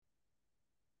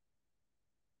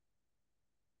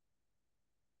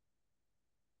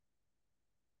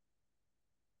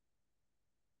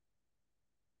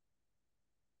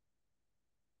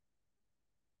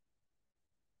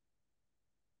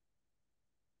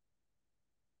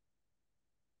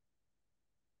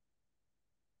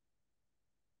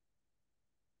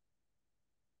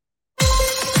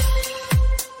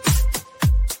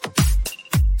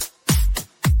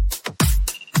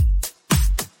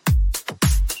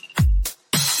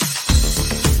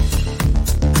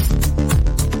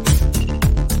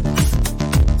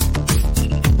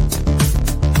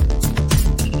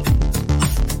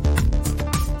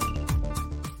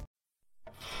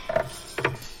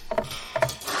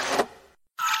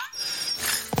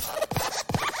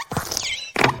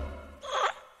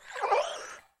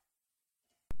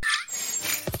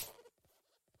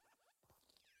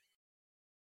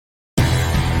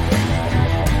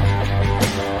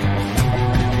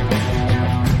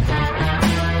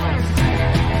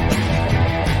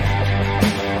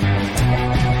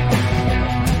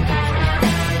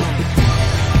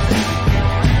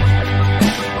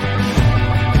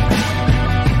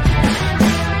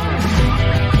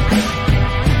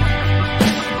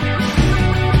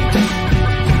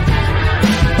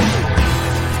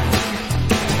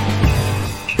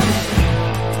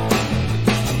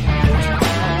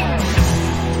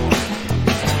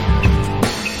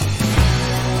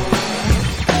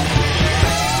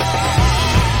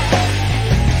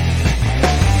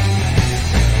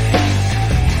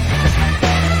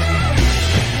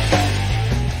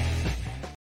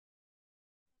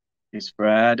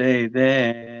Friday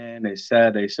then. It's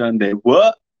Saturday, Sunday.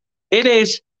 What? It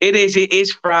is. It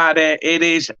is Friday. It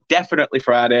is definitely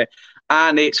Friday.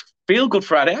 And it's Feel Good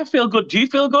Friday. I feel good. Do you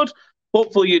feel good?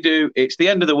 Hopefully you do. It's the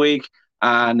end of the week.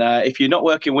 And if you're not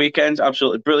working weekends,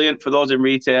 absolutely brilliant. For those in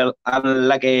retail,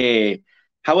 unlucky.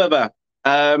 However,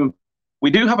 we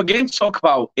do have a game to talk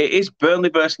about. It is Burnley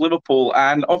versus Liverpool.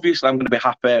 And obviously, I'm going to be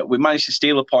happy. We managed to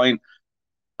steal a point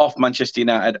off Manchester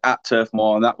United at Turf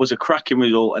Moor, and that was a cracking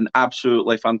result, an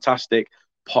absolutely fantastic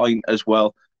point as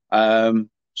well.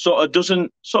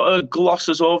 Doesn't gloss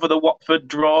us over the Watford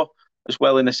draw as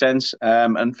well, in a sense,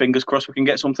 and fingers crossed we can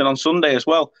get something on Sunday as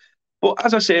well. But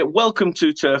as I say, welcome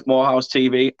to Turf Moor House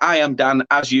TV. I am Dan,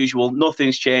 as usual.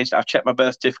 Nothing's changed. I've checked my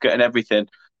birth certificate and everything.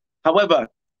 However,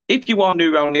 if you are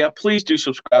new around here, please do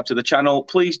subscribe to the channel.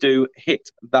 Please do hit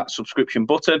that subscription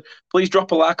button. Please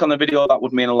drop a like on the video. That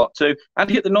would mean a lot too. And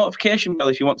hit the notification bell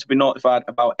if you want to be notified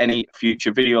about any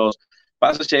future videos. But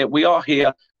as I say, we are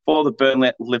here for the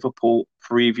Burnley-Liverpool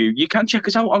preview. You can check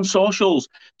us out on socials.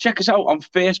 Check us out on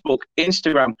Facebook,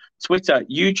 Instagram, Twitter,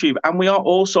 YouTube. And we are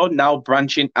also now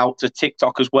branching out to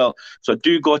TikTok as well. So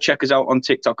do go check us out on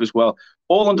TikTok as well.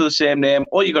 All under the same name.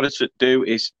 All you got to do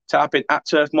is type in at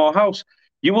Turf Moor House.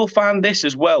 You will find this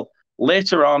as well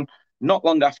later on, not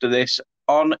long after this,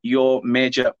 on your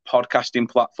major podcasting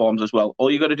platforms as well. All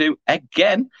you got to do,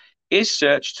 again, is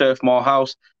search Turf Moor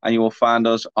House, and you will find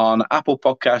us on Apple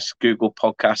Podcasts, Google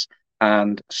Podcasts,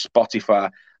 and Spotify.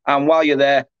 And while you're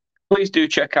there, please do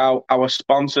check out our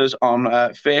sponsors on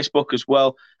Facebook as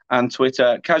well and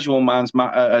Twitter. Casual Minds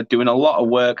Matter are doing a lot of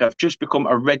work. I've just become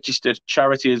a registered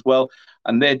charity as well,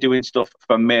 and they're doing stuff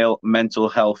for male mental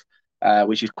health.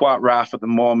 Which is quite rough at the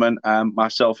moment,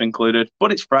 myself included.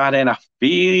 But it's Friday and I'm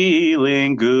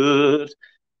feeling good.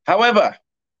 However,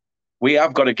 we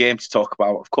have got a game to talk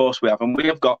about. Of course we have. And we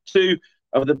have got two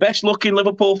of the best-looking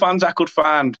Liverpool fans I could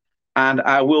find. And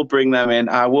I will bring them in.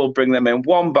 I will bring them in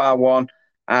one by one.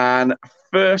 And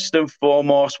first and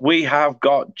foremost, we have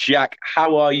got Jack.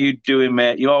 How are you doing,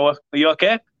 mate? Are you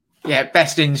okay? Yeah,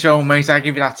 best intro, mate. I'll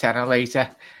give you that tenner later.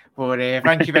 But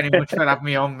thank you very much for having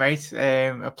me on, mate.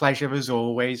 A pleasure as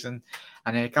always, and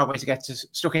I can't wait to get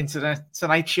stuck into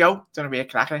tonight's show. It's going to be a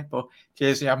cracker, but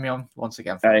cheers for having me on once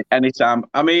again. Hey, anytime.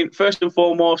 I mean, first and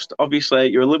foremost, obviously,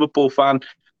 you're a Liverpool fan.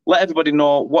 Let everybody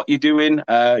know what you're doing,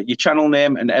 your channel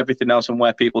name, and everything else, and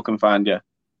where people can find you.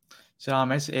 So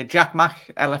I'm Jack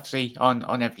Mac LFC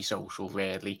on every social,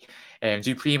 really.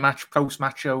 Do pre-match,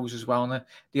 post-match shows as well, and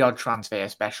the odd transfer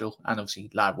special, and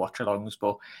obviously live watch-alongs.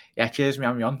 But yeah, cheers for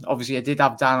having me on. Obviously, I did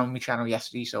have Dan on my channel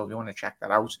yesterday, so if you want to check that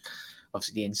out,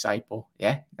 obviously the insight. But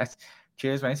yeah,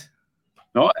 cheers, mate.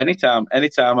 No, anytime.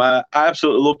 I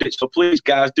absolutely loved it. So please,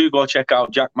 guys, do go check out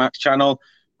Jack Mac's channel.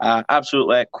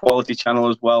 Absolutely quality channel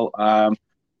as well.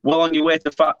 Well on your way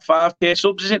to 5K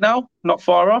subs, is it now? Not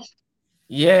far off.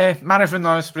 Yeah, marathon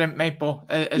not a sprint, mate, but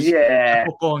as a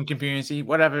footballing community,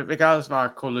 whatever, regardless of our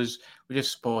colours, we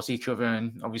just support each other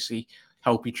and obviously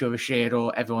help each other share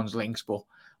everyone's links. But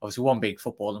obviously one big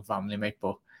footballing family, mate.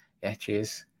 But yeah,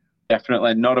 cheers.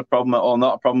 Definitely, not a problem at all,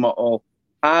 not a problem at all.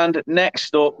 And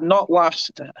next up, not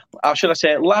last, should I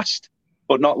say last,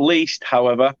 but not least,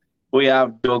 however, we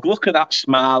have Doug. Look at that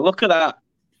smile, look at that.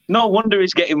 No wonder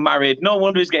he's getting married, no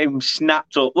wonder he's getting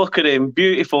snapped up. Look at him,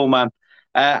 beautiful man.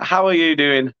 How are you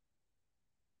doing?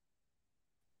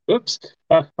 Oops,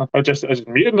 I just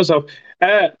muted myself.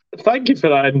 Thank you for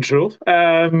that intro.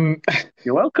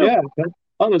 You're welcome. Yeah,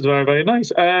 that was very, very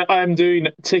nice. I'm doing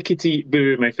tickety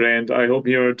boo, my friend. I hope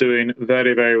you're doing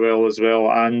very, very well as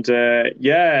well. And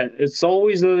yeah, it's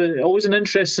always an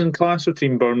interesting clash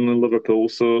between Burnley and Liverpool.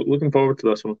 So looking forward to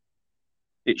this one.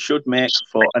 It should make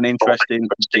for an interesting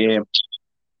game.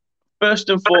 First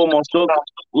and foremost, Doug,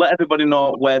 let everybody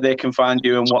know where they can find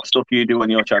you and what stuff you do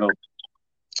on your channel.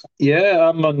 Yeah,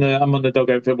 I'm on the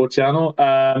Dugout Football channel.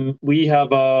 We have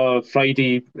a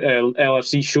Friday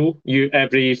LFC show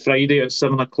every Friday at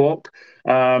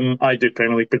 7:00. I do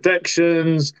Premier League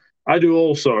predictions. I do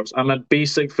all sorts. I'm a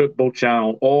basic football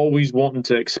channel, always wanting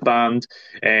to expand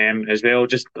as well.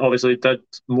 Just obviously did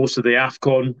most of the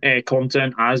AFCON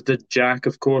content, as did Jack,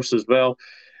 of course, as well.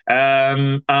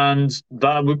 And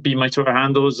that would be my Twitter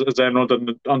handles as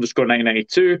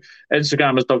Emerald_992.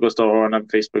 Instagram is Douglas Doran and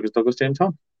Facebook is Douglas James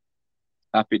Hunt.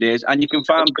 Happy days. And you can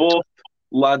find both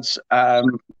lads'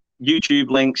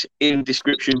 YouTube links in the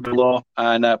description below.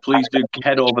 And please do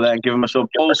head over there and give them a sub.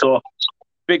 Also,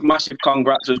 big massive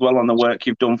congrats as well on the work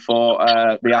you've done for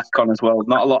the AFCON as well.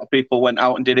 Not a lot of people went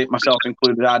out and did it, myself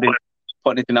included. I didn't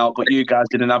put anything out, but you guys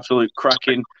did an absolute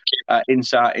cracking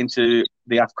insight into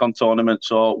the AFCON tournament.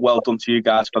 So well done to you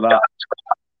guys for that.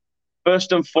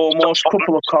 First and foremost,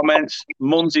 couple of comments.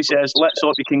 Munsey says, let's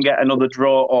hope you can get another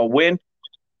draw or win.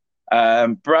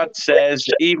 Brad says,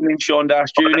 evening, Sean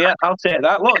Dash Jr. I'll take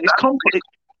that. Look,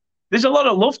 there's a lot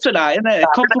of love tonight, isn't there?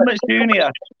 Compliments,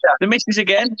 Junior. The missus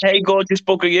again. Hey, gorgeous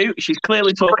bugger you. She's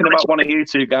clearly talking about one of you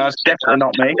two guys. Definitely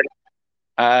not me.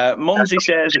 Munsey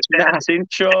says, nice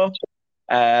intro.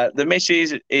 The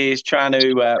missus is trying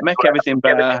to make everything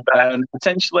better. And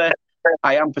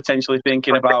I am potentially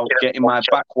thinking about getting my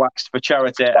back waxed for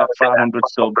charity at 500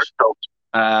 subs.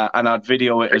 And I'd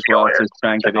video it as well to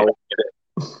try and get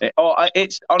it.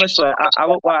 It's honestly, I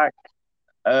look like,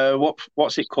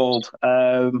 what's it called?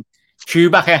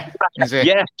 Chewbacca, is it?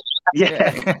 Yeah.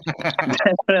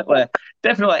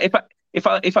 Definitely. If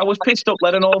I was pissed up,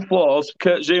 letting all floors,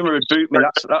 Kurt Zuma would boot me.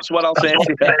 That's what I'll say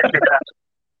to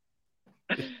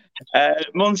you.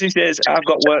 Munsey says, I've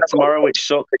got work tomorrow, which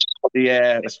sucks.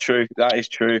 Yeah, that's true. That is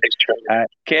true.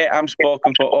 Kate, I'm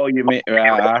spoken for all you mate.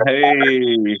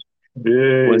 Hey.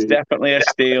 Was definitely a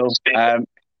steal.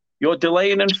 You're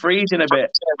delaying and freezing a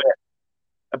bit.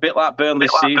 A bit like Burnley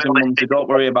season, Munsey. Don't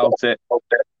worry about it.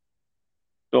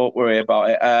 Don't worry about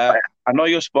it. I know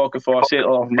you're spoken for. I see it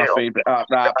all over my feed.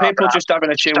 Right. People just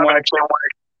having a chin wag.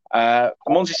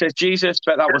 Munsey says, Jesus,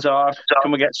 bet that was hard.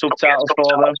 Can we get subtitles for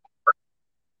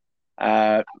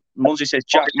them? Munsey says,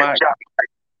 Jack Mac.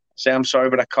 Say, I'm sorry,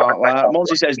 but I can't lie.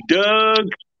 Munsey says, Doug.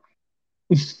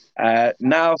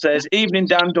 Niall says, evening,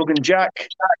 Dan, Doug and Jack.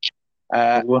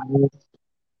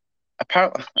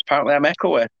 Apparently I'm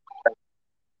echoing.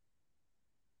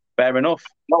 Fair enough.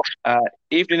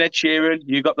 Evening, Ed Sheeran.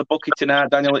 You got the bucket tonight,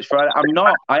 Daniel. It's Friday. I'm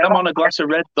not. I am on a glass of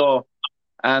red, though.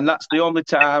 And that's the only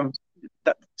time.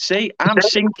 See, I'm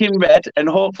sinking red, and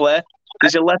hopefully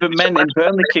there's 11 men in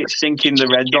Burnley kits sinking the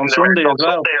red on Sunday as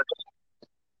well.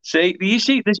 See, you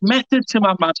see, there's method to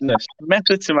my madness.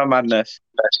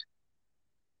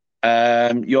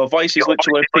 Your voice is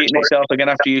literally repeating itself again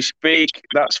after you speak.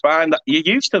 That's fine. You're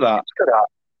used to that.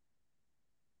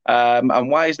 And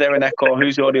why is there an echo?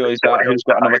 Whose audio is that? Who's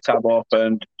got another tab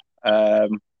open?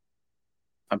 And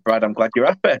Brad, I'm glad you're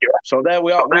happy. So there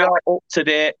we are. We are up to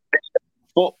date.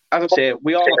 But as I say,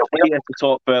 we are here to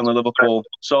talk Burnley Liverpool.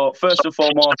 So first and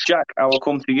foremost, Jack, I will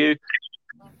come to you.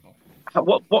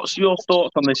 What's your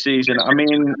thoughts on this season? I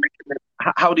mean,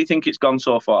 how do you think it's gone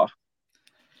so far?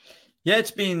 Yeah,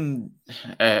 it's been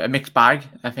a mixed bag.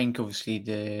 I think obviously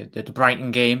the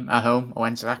Brighton game at home, I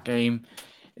went to that game.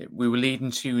 We were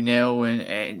leading 2-0,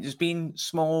 and there's been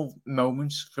small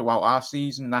moments throughout our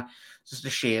season that just a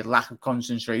sheer lack of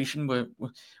concentration.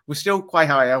 We're still quite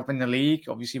high up in the league.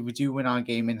 Obviously, we do win our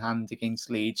game in hand against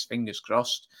Leeds, fingers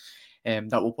crossed.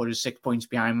 That will put us 6 points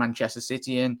behind Manchester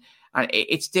City. And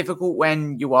it's difficult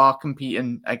when you are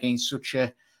competing against such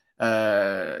a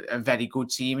very good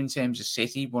team in terms of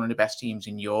City, one of the best teams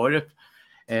in Europe.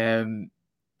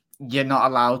 You're not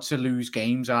allowed to lose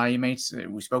games, are you, mate?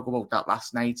 We spoke about that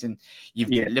last night, and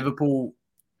Liverpool,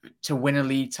 to win a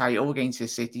league title against the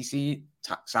City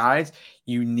side,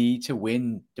 you need to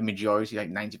win the majority,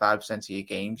 like 95% of your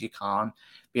games. You can't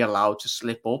be allowed to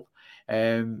slip up.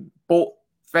 But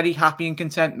very happy and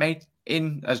content, mate.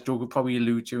 As Doug will probably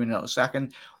allude to in a little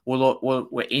second,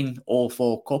 we're in all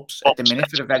 4 cups at the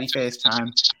minute for the very first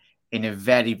time in a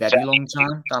very, very long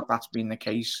time. That's been the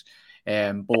case.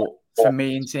 But for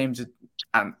me, in terms of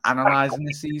analysing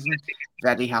the season,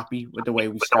 very happy with the way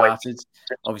we started.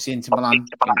 Obviously, Inter Milan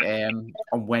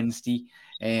on Wednesday.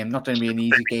 Not going to be an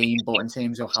easy game, but in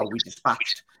terms of how we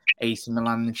dispatched AC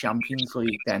Milan in the Champions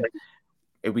League, then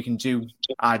if we can do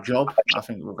our job, I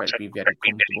think we're going to be very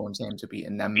comfortable in terms of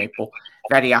beating them, mate. But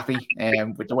very happy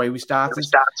with the way we started.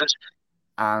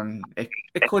 And it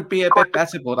could be a bit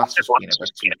better, but that's just being a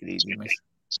bit too easy, mate.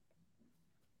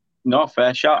 No,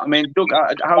 fair shot. I mean, Doug,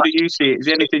 how do you see it? Is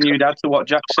there anything you'd add to what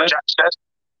Jack said?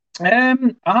 I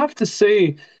have to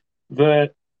say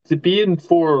that to be in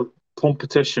 4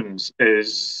 competitions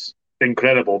is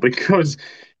incredible, because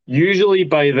usually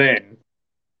by then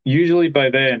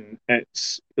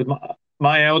it's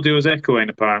my audio is echoing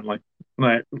apparently.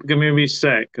 Right, give me a wee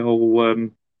sec.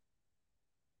 I'll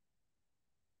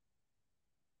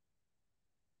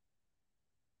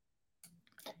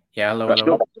Yeah,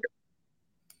 hello.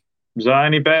 Is that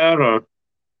any better? Or?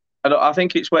 I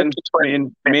think it's when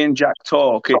me and Jack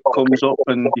talk, it comes up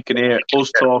and you can hear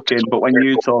us talking, but when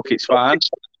you talk, it's fine.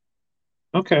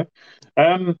 Okay.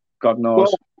 God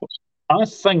knows. Well, I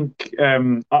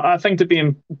think to be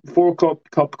in 4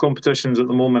 cup competitions at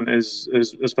the moment is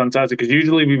fantastic, because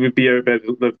usually we would be out of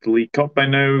the League Cup by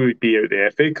now, we'd be out of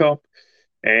the FA Cup,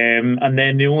 and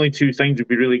then the only 2 things we'd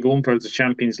be really going for is the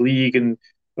Champions League, and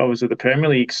obviously the Premier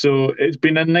League. So it's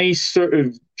been a nice sort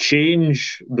of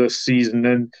change this season,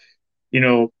 and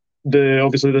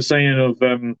obviously the signing of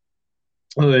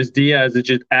Luis Diaz has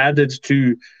just added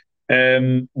to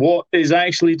what is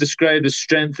actually described as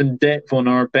strength and depth on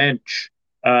our bench.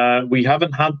 We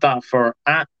haven't had that for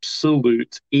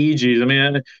absolute ages. I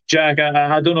mean, Jack,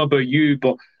 I don't know about you,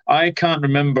 but I can't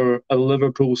remember a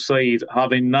Liverpool side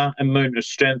having that amount of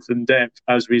strength and depth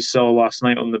as we saw last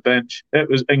night on the bench. It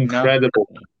was incredible.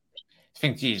 No. I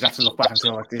think you have to look back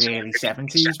until like the early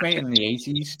 70s, mate, and the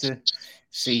 80s to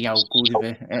see how good of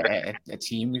a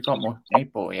team we've got,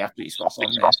 mate. But you have to be spot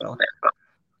on there, so.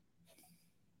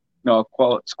 No,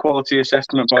 quality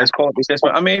assessment, boys. Quality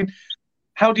assessment. I mean,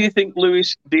 how do you think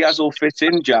Luis Diaz will fit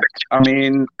in, Jack? I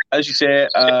mean, as you say,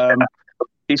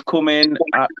 he's come in.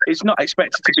 He's not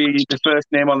expected to be the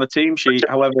first name on the team sheet.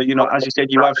 However, as you said,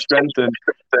 you have strengthened.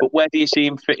 But where do you see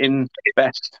him fitting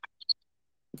best?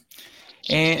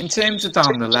 In terms of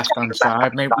down the left-hand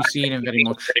side, maybe we've seen him very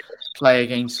much play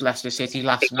against Leicester City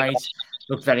last night.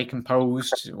 Looked very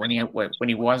composed when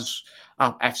he was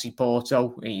at FC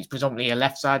Porto. He's predominantly a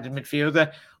left-sided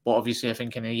midfielder, but obviously I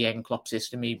think in a Jurgen Klopp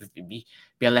system he'd be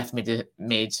a left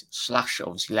mid slash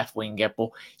obviously left winger, but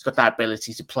he's got that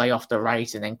ability to play off the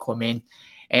right and then come in.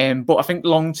 But I think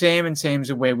long-term, in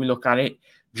terms of where we look at it,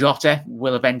 Jota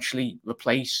will eventually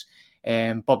replace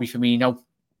Bobby Firmino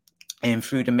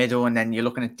through the middle, and then you're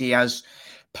looking at Diaz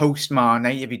post-Mane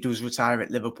if he does retire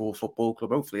at Liverpool Football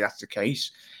Club. Hopefully that's the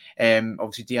case.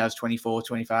 Obviously Diaz 24,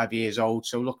 25 years old,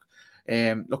 so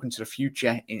looking to the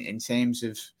future in terms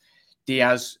of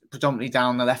Diaz predominantly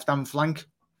down the left-hand flank.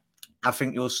 I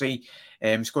think you'll see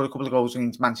scored a couple of goals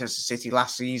against Manchester City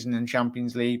last season in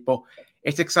Champions League, but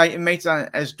it's exciting, mate.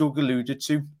 As Doug alluded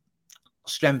to,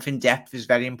 strength and depth is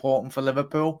very important for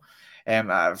Liverpool.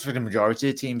 For the majority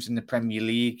of teams in the Premier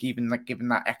League, even given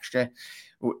that extra,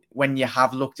 when you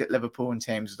have looked at Liverpool in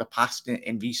terms of the past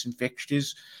in recent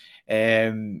fixtures,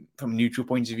 from a neutral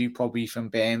point of view, probably from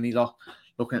Burnley,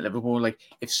 looking at Liverpool, like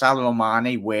if Salah or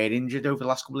Mane were injured over the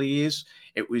last couple of years,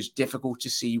 it was difficult to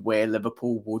see where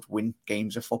Liverpool would win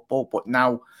games of football. But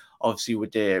now, obviously,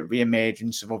 with the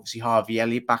re-emergence of obviously Harvey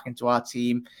Elliott back into our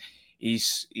team,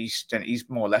 he's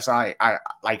more or less like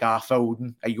our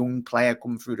Foden, a young player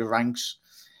coming through the ranks.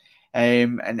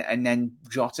 And then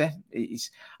Jota,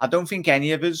 I don't think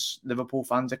any of us Liverpool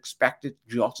fans expected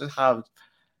Jota to have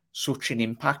such an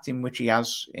impact in which he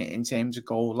has in terms of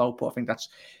goal output. I think that's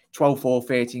 12 or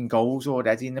 13 goals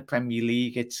already in the Premier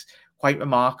League. It's quite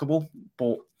remarkable,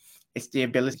 but it's the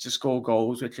ability to score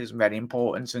goals which is very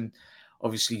important. And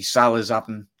obviously Salah's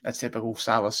having a typical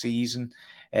Salah season.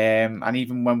 And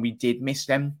even when we did miss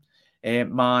them,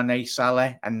 Mane,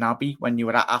 Salah and Naby, when you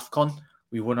were at AFCON,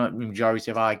 we won the majority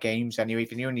of our games anyway.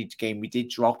 For the only game we did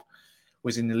drop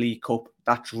was in the League Cup,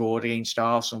 that draw against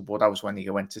Arsenal, but that was when he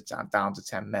went down to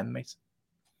 10 men, mate.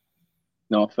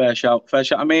 No, fair shout.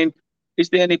 I mean, is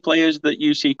there any players that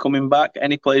you see coming back?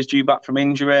 Any players due back from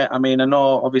injury? I mean, I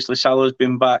know obviously Salah's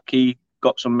been back. He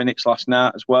got some minutes last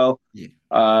night as well.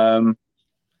 Yeah.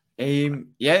 In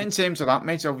terms of that,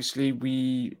 mate, obviously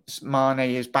Mane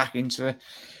is back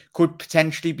could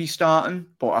potentially be starting,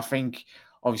 but I think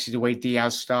obviously the way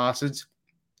Diaz started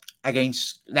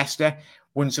against Leicester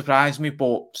wouldn't surprise me,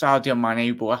 but Sadio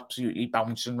Mane will absolutely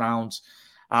bouncing around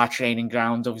our training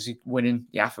ground, obviously winning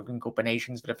the African Cup of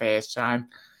Nations for the first time.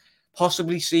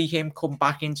 Possibly see him come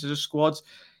back into the squad.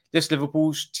 This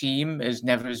Liverpool's team has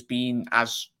never been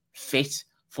as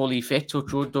fully fit,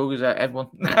 touch wood, Doug, as everyone.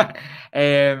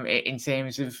 In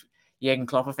terms of Jurgen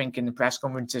Klopp, I think in the press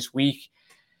conference this week,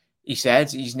 he said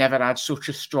he's never had such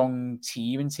a strong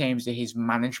team in terms of his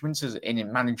management in a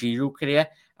managerial career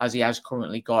as he has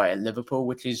currently got at Liverpool,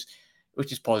 which is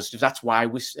positive. That's why,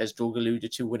 as Doug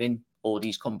alluded to, we're in all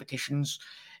these competitions.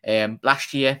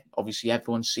 Last year, obviously,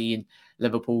 everyone's seeing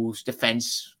Liverpool's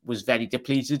defence was very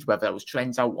depleted, whether that was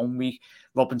Trent out 1 week,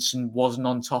 Robinson wasn't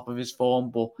on top of his form,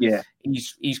 but yeah,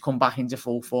 he's come back into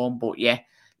full form. But yeah,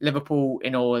 Liverpool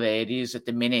in all areas at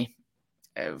the minute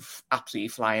of absolutely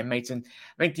flying, mate. And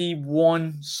I think the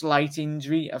one slight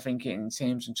injury, I think in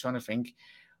terms of trying to think,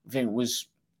 I think it was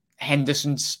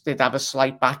Henderson did have a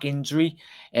slight back injury.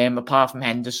 Apart from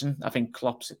Henderson, I think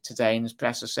Klopp today in his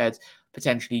presser said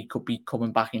potentially he could be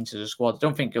coming back into the squad. I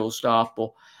don't think he'll start,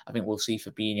 but I think we'll see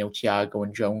Fabinho, Thiago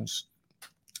and Jones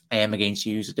against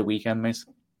Hughes at the weekend, mate.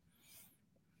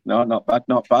 No, not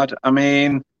bad. I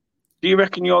mean, do you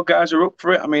reckon your guys are up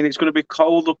for it? I mean, it's going to be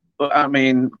cold. I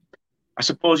mean, I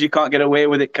suppose you can't get away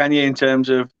with it, can you, in terms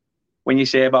of when you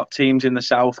say about teams in the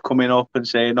south coming up and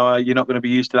saying, no, you're not going to be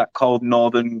used to that cold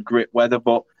northern grit weather.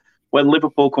 But when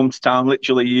Liverpool come to town,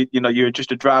 literally, you're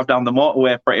just a drive down the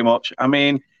motorway pretty much. I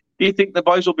mean, do you think the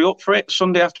boys will be up for it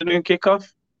Sunday afternoon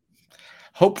kickoff?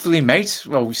 Hopefully, mate.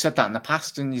 Well, we said that in the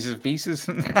past in these pieces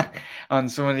on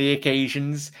some of the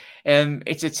occasions.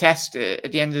 It's a test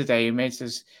at the end of the day, mate.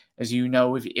 As you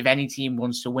know, if any team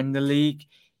wants to win the league,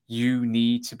 you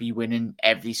need to be winning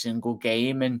every single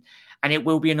game, and it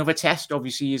will be another test.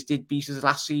 Obviously, as did beat us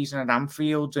last season at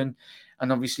Anfield, and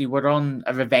obviously we're on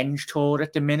a revenge tour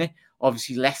at the minute.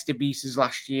 Obviously, Leicester beat us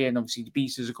last year, and obviously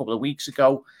beat us a couple of weeks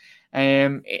ago.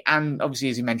 And obviously,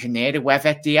 as you mentioned there, the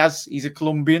weather. Diaz, he's a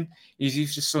Colombian. He's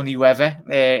used to sunny weather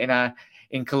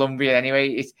in Colombia. Anyway,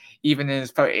 it's even in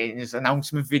his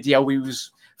announcement video, he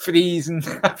was freezing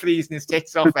his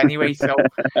tits off. Anyway, so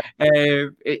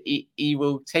he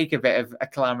will take a bit of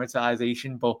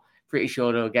acclimatization, but pretty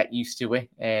sure he'll get used to it.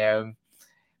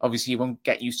 Obviously, you won't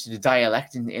get used to the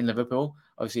dialect in Liverpool.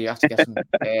 Obviously, you have to get some.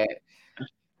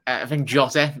 I think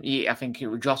Jota.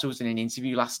 Jota was in an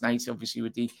interview last night, obviously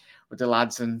with the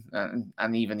lads, and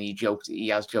even he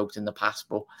has joked in the past,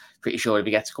 but pretty sure if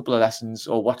he gets a couple of lessons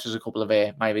or watches a couple of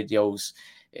my videos,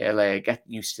 he'll get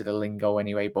used to the lingo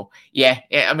anyway. But yeah,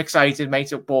 I'm excited,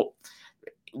 mate. But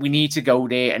we need to go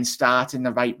there and start in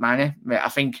the right manner. I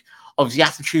think obviously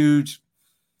attitude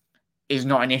is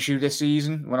not an issue this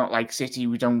season. We're not like City.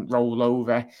 We don't roll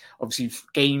over. Obviously,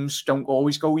 games don't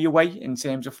always go your way in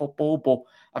terms of football, but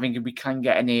I think if we can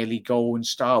get an early goal and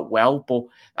start well, but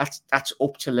that's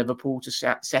up to Liverpool to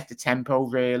set the tempo,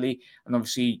 really. And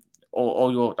obviously,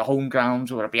 all the home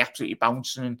grounds will be absolutely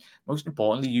bouncing. And most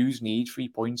importantly, you need 3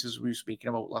 points, as we were speaking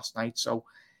about last night. So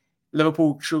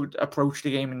Liverpool should approach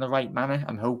the game in the right manner,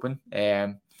 I'm hoping.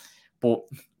 But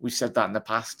we've said that in the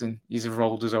past, and he's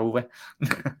rolled us over.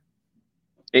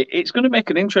 It's going to make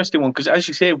an interesting one because, as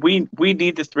you say, we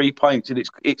need the 3 points, and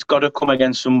it's got to come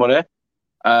against somebody.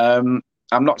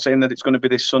 I'm not saying that it's going to be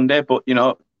this Sunday, but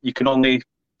you can only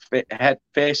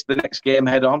face the next game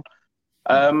head on.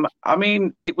 I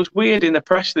mean, it was weird in the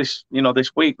press this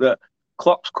week that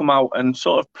Klopp's come out and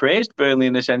sort of praised Burnley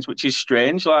in a sense, which is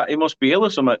strange. Like he must be ill or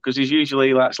something because he's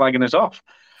usually like slagging us off.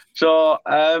 So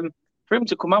for him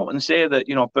to come out and say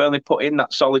that Burnley put in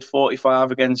that solid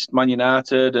 45 against Man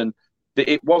United and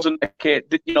it wasn't a case,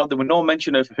 there were no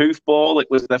mention of hoofball.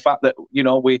 It was the fact that,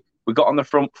 we got on the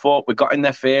front foot, we got in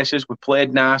their faces, we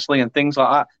played nicely and things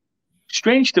like that.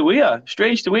 Strange to hear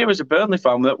as a Burnley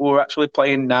fan that we were actually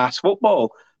playing nice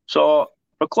football. So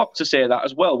for Klopp to say that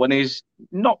as well, when he's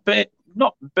not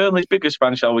Burnley's biggest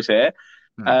fan, shall we say.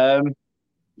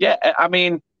 Yeah, I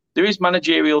mean, there is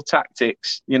managerial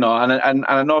tactics, and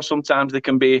I know sometimes they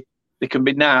can be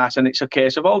nice, and it's a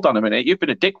case of, hold on a minute, you've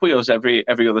been a dick with us every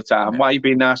other time. Why are you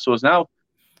being nice to us now?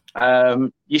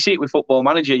 You see it with Football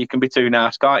Manager, you can be too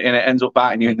nice, can't you? And it ends up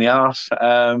biting you in the arse.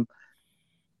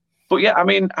 But yeah, I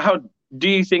mean, how do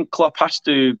you think Klopp has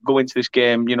to go into this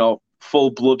game,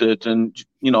 full-blooded and,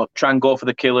 try and go for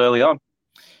the kill early on?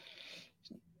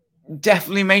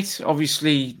 Definitely, mate.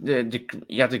 Obviously,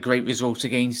 he had a great result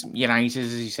against United,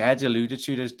 as he said, alluded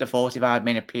to the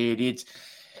 45-minute period.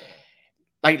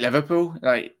 Like Liverpool,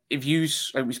 like we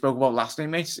spoke about last night,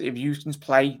 mate, if you can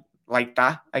play like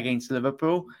that against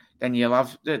Liverpool, then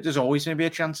there's always going to be a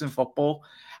chance in football.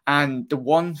 And the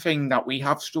one thing that we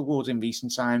have struggled in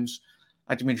recent times,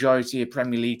 like the majority of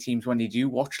Premier League teams, when they do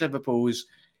watch Liverpool, is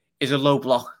a low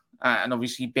block. And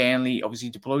obviously, Burnley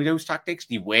deploy those tactics.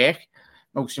 They work,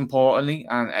 most importantly.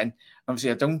 And obviously,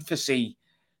 I don't foresee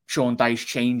Sean Dyche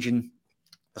changing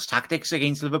his tactics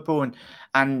against Liverpool.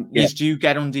 And you do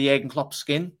get under Jurgen Klopp's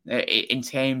skin in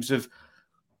terms of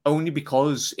only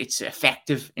because it's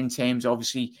effective in terms of,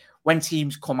 obviously, when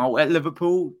teams come out at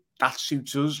Liverpool, that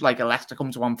suits us. Like a Leicester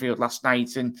come to Anfield last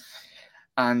night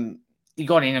and he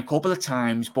got in a couple of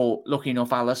times, but lucky enough,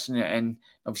 Alisson and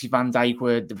obviously Van Dijk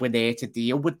were there to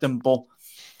deal with them. But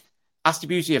that's the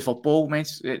beauty of football,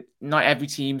 mate. Not every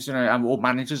team's or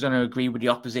manager's going to agree with the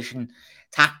opposition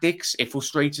tactics. It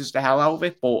frustrates us the hell out of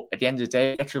it, but at the end of the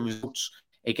day, it gets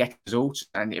results.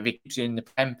 And if it keeps you in the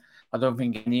Prem, I don't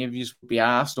think any of you would be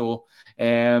asked.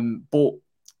 But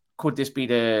could this be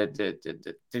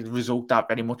the result that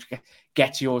very much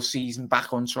gets your season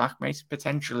back on track, mate?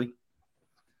 Potentially.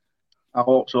 I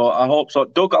hope so.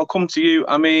 Doug, I'll come to you.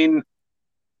 I mean,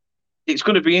 it's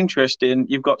going to be interesting.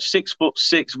 You've got 6'6"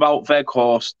 Wout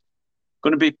Weghorst,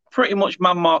 going to be pretty much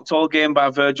man-marked all game by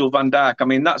Virgil van Dijk. I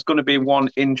mean, that's going to be one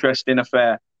interesting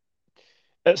affair.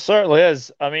 It certainly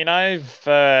is. I mean, I've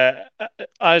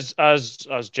as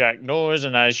Jack knows,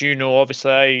 and as you know,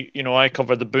 obviously, I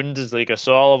cover the Bundesliga,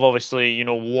 so I'll have obviously,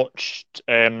 watched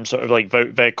sort of like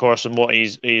Wout Weghorst and what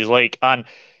he's like, and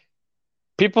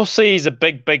people say he's a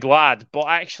big lad, but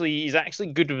actually he's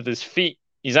actually good with his feet.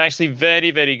 He's actually very,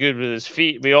 very good with his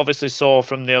feet. We obviously saw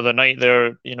from the other night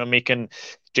there, making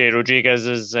Jay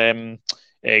Rodriguez's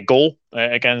goal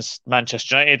against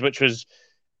Manchester United, which was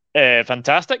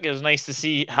fantastic. It was nice to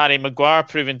see Harry Maguire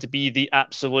proving to be the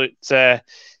absolute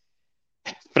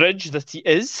fridge that he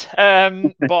is.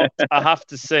 But I have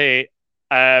to say,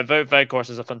 Wout Weghorst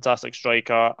is a fantastic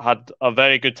striker. Had a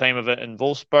very good time of it in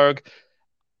Wolfsburg.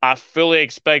 I fully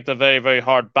expect a very, very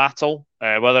hard battle,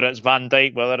 whether it's Van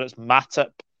Dijk, whether it's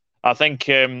Matip. I think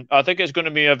it's going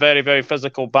to be a very, very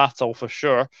physical battle for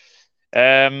sure.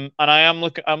 And I'm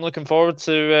looking forward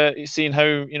to seeing how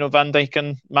Van Dijk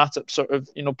and Matip sort of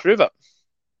prove it.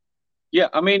 Yeah,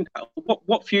 I mean,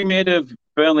 what have you made of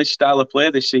Burnley's style of play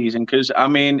this season? Because I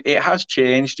mean, it has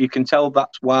changed. You can tell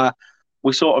that's why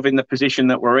we're sort of in the position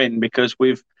that we're in, because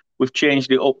we've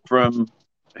changed it up from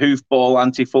hoofball,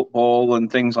 anti-football, and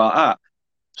things like that.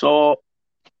 So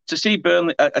to see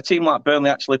Burnley, a team like Burnley,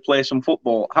 actually play some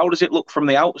football, how does it look from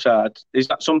the outside? Is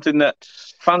that something that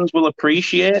fans will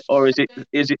appreciate, or is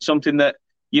it something that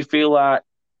you feel like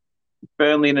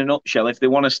Burnley, in a nutshell, if they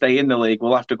want to stay in the league,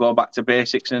 will have to go back to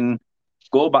basics and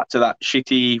go back to that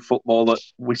shitty football that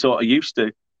we sort of used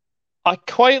to? I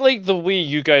quite like the way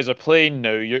you guys are playing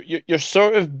now. You're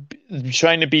sort of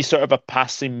trying to be sort of a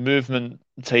passing movement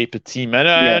type of team. And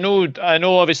I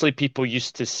know obviously people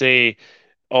used to say,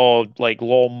 oh, like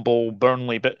long ball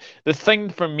Burnley, but the thing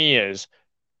for me is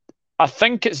I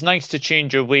think it's nice to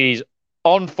change your ways.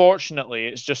 Unfortunately,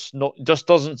 it's just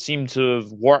doesn't seem to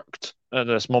have worked at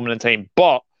this moment in time.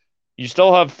 But you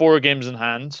still have 4 games in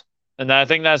hand, and I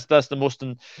think that's the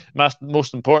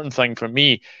most important thing for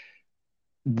me.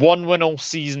 1 win all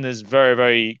season is very,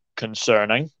 very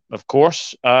concerning, of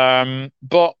course.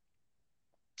 But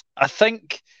I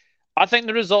think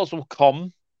the results will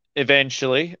come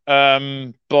eventually.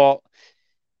 But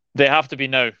they have to be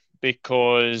now,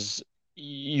 because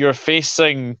you're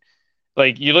facing,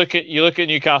 like, you look at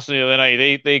Newcastle the other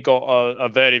night. They got a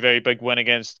very, very big win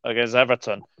against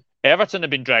Everton. Everton have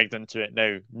been dragged into it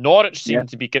now. Norwich seem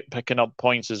to be picking up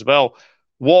points as well.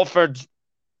 Watford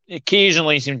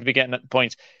occasionally seem to be getting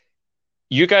points.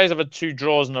 You guys have had 2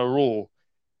 draws in a row.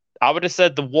 I would have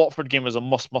said the Watford game was a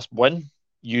must win.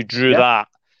 You drew that.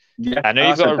 Yeah, I know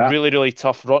you've got a really, really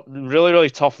tough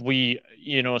wee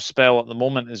spell at the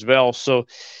moment as well. So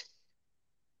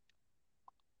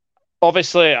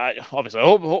obviously I hope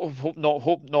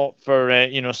not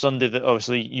for Sunday that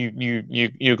obviously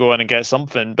you go in and get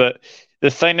something. But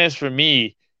the thing is, for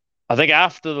me, I think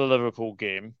after the Liverpool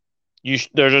game,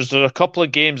 there's a couple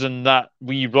of games in that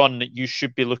we run that you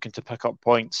should be looking to pick up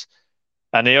points.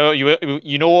 And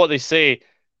you know what they say,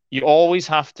 you always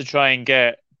have to try and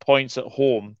get points at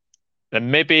home,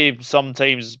 and maybe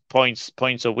sometimes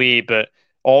points away, but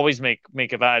always make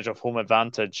advantage of home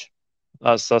advantage.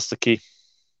 That's the key.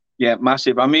 Yeah,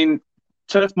 massive. I mean,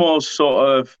 Turf Moor's sort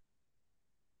of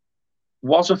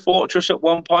was a fortress at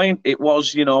one point. It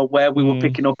was, where we were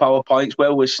picking up our points,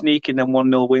 where we're sneaking them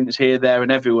 1-0 wins here, there,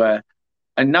 and everywhere.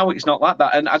 And now it's not like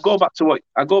that. And I go back to what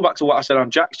I said on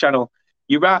Jack's channel.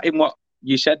 You're right in what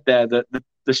you said there, that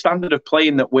the standard of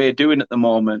playing that we're doing at the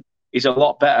moment is a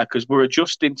lot better, because we're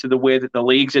adjusting to the way that the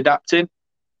league's adapting,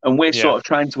 and we're sort of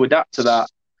trying to adapt to that.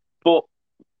 But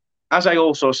as I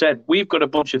also said, we've got a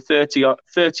bunch of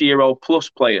 30-year-old plus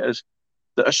players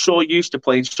that are so used to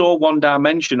playing so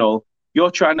one-dimensional.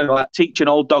 You're trying to teach an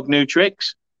old dog new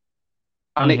tricks,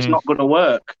 and it's not going to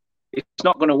work. It's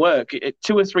not going to work.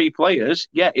 2 or 3 players,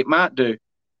 it might do,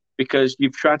 because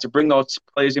you've tried to bring those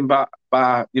players in by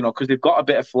because they've got a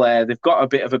bit of flair, they've got a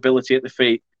bit of ability at the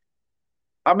feet.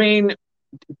 I mean,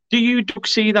 do you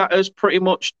see that as pretty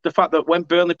much the fact that when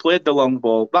Burnley played the long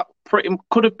ball, that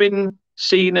could have been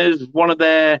seen as one of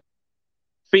their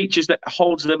features that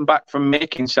holds them back from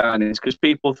making signings? Because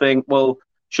people think, well,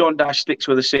 Sean Dyche sticks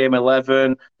with the same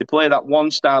 11. They play that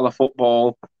one style of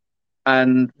football,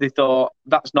 and they thought,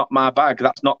 that's not my bag.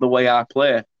 That's not the way I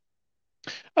play.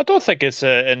 I don't think it's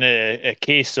a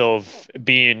case of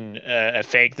being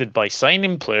affected by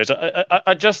signing players.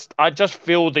 I just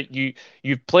feel that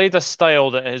you've played a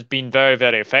style that has been very,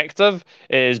 very effective.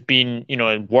 It has been,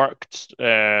 it worked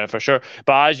for sure.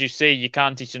 But as you say, you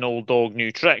can't teach an old dog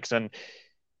new tricks. And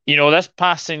this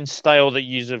passing style that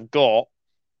you have got,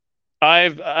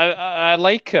 I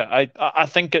like it. I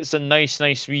think it's a nice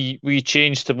wee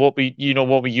change to what we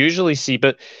usually see.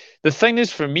 But the thing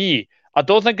is, for me, I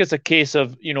don't think it's a case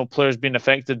of players being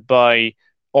affected by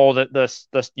all this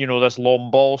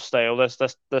long ball style, this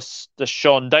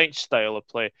Sean Dyche style of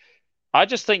play. I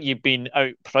just think you've been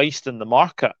outpriced in the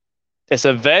market. It's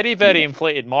a very, very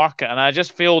inflated market, and I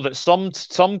just feel that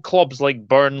some clubs like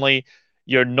Burnley,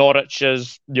 your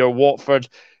Norwiches, your Watford,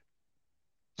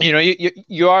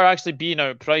 you are actually being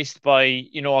outpriced by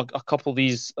a couple of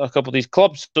these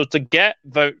clubs. So to get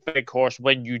Wout Weghorst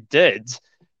when you did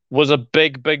was a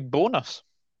big bonus.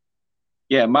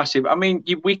 Yeah, massive. I mean,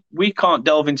 we can't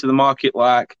delve into the market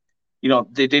like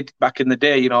they did back in the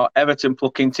day. Everton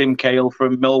plucking Tim Cahill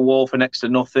from Millwall for next to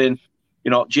nothing.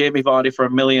 Jamie Vardy for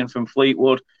 $1 million from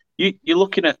Fleetwood. You're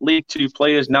looking at League Two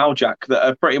players now, Jack, that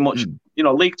are pretty much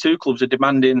League Two clubs are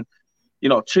demanding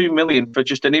 $2 million for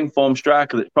just an informed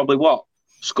striker that's probably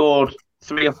scored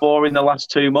 3 or 4 in the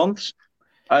last 2 months.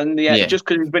 And just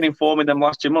because he's been informed in them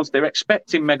last 2 months, they're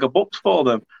expecting mega bucks for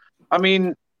them. I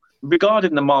mean,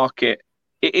 regarding the market,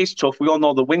 it is tough. We all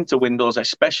know the winter window's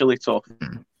especially tough.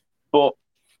 But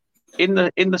in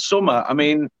the summer, I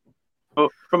mean,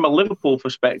 from a Liverpool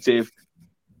perspective,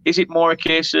 is it more a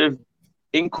case of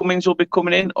incomings will be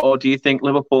coming in, or do you think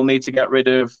Liverpool need to get rid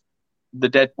of the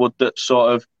deadwood that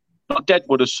sort of, not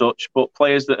deadwood as such, but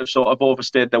players that have sort of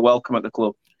overstayed their welcome at the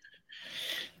club?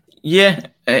 Yeah,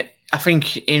 I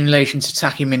think in relation to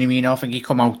Taki Minamino, I think he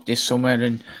come out this summer,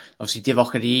 and obviously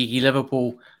Divock Origi,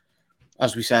 Liverpool,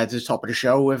 as we said at the top of the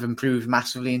show, have improved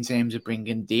massively in terms of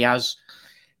bringing Diaz.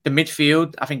 The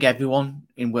midfield, I think everyone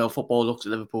in world football looks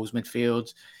at Liverpool's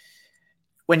midfield.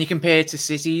 When you compare it to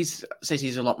City's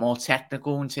a lot more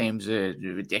technical in terms of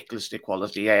the ridiculous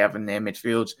quality they have in their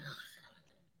midfield.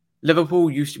 Liverpool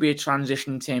used to be a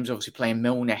transition in terms of obviously playing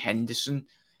Milner, Henderson,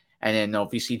 and then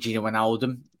obviously Gino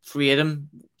Wijnaldum. 3 of them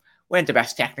weren't the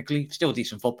best technically, still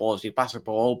decent footballers, they pass the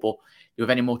ball, but they were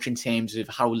very much in terms of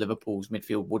how Liverpool's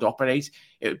midfield would operate.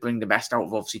 It would bring the best out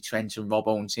of obviously Trent and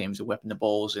Robbo in terms of whipping the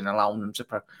balls and allowing them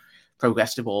to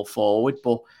progress the ball forward.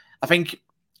 But I think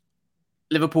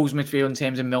Liverpool's midfield in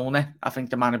terms of Milner, I think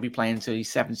the man will be playing until he's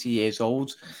 70 years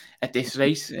old at this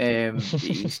rate.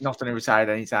 He's not going to retire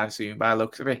anytime soon by the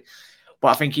looks of it. But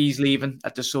I think he's leaving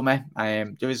at the summer.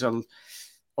 There is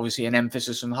obviously an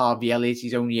emphasis on Harvey Elliott.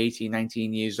 He's only 18,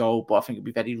 19 years old, but I think it'd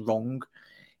be very wrong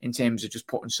in terms of just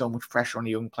putting so much pressure on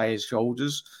the young players'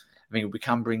 shoulders. I think we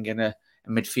can bring in a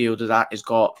midfielder that has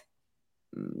got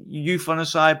youth on the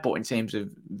side, but in terms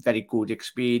of very good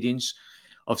experience.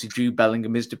 Obviously, Jude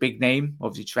Bellingham is the big name.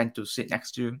 Obviously, Trent will sit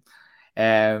next to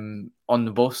him on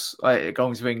the bus,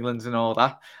 going to England and all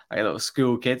that, like a little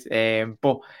school kid.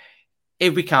 But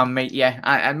if we can, mate,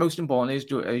 and most importantly, as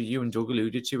you and Doug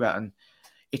alluded to it, and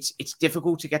it's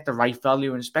difficult to get the right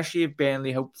value, and especially if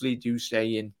Burnley hopefully do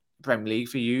stay in the Premier League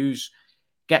for yous,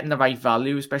 getting the right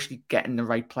value, especially getting the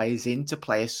right players in to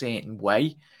play a certain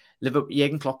way.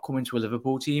 Jurgen Klopp coming to a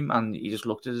Liverpool team, and he just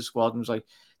looked at the squad and was like,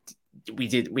 we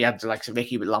had the likes of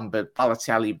Ricky with Lambert,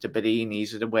 Balotelli, the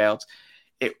Bedinis of the world.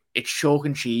 It's chalk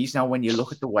and cheese now when you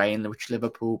look at the way in which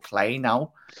Liverpool play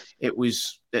now. It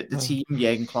was the team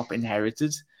Jurgen Klopp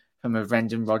inherited from a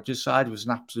Brendan Rodgers side was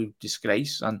an absolute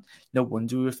disgrace, and no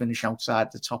wonder we were finishing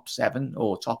outside the top 7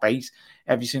 or top 8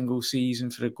 every single season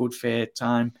for a good fair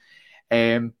time.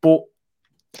 But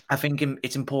I think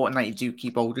it's important that you do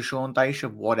keep hold of Sean Dyche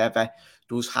of whatever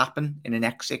does happen in the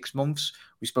next 6 months.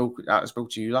 I spoke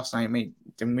to you last night, mate,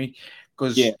 didn't we?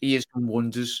 Because he has done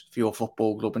wonders for your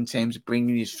football club in terms of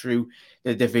bringing you through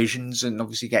the divisions and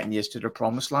obviously getting you to the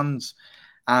promised lands.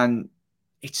 And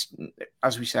it's,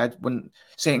 as we said, when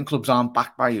certain clubs aren't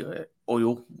backed by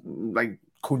oil, like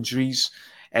countries,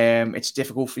 it's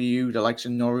difficult for you, the likes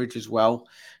of Norwich as well.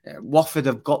 Watford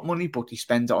have got money, but they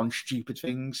spend it on stupid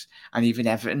things. And even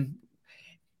Everton,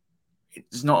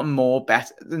 it's not more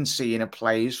better than seeing a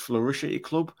players flourish at your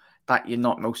club that you're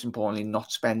not, most importantly,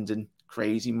 not spending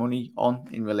crazy money on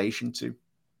in relation to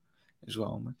as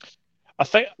well, man. I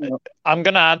think I'm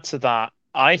going to add to that.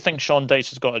 I think Sean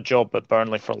Dyche has got a job at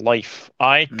Burnley for life.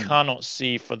 I cannot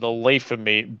see for the life of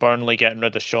me Burnley getting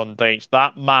rid of Sean Dyche.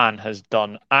 That man has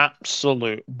done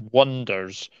absolute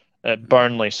wonders at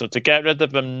Burnley. So to get rid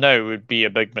of him now would be a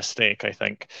big mistake, I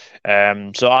think.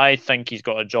 So I think he's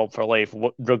got a job for life,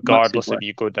 regardless if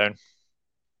you go down.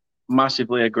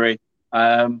 Massively agree.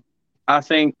 I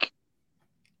think,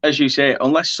 as you say,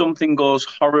 unless something goes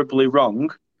horribly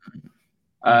wrong,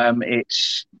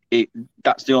 that's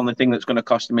the only thing that's going to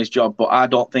cost him his job. But I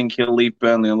don't think he'll leave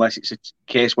Burnley unless it's a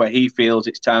case where he feels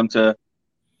it's time to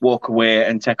walk away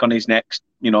and take on his next,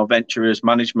 venture as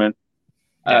management.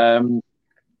 Yeah.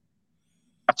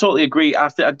 I totally agree.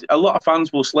 A lot of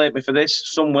fans will slate me for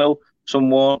this. Some will, some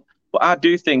won't. But I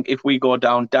do think if we go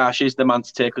down, Dash is the man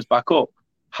to take us back up.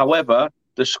 However,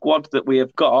 the squad that we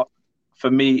have got, for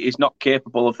me, is not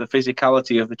capable of the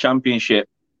physicality of the Championship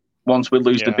once we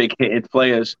lose the big-hitted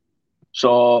players.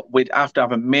 So we'd have to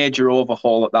have a major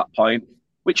overhaul at that point,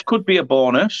 which could be a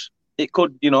bonus. It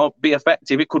could, be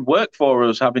effective. It could work for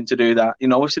us having to do that.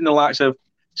 We've seen the likes of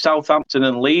Southampton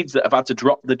and Leeds that have had to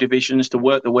drop the divisions to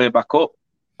work their way back up.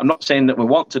 I'm not saying that we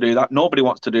want to do that. Nobody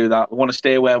wants to do that. We want to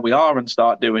stay where we are and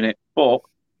start doing it. But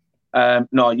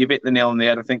no, you've hit the nail on the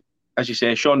head. I think, as you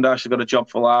say, Sean Dyche has got a job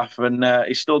for life, and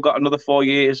he's still got another 4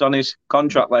 years on his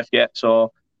contract left yet.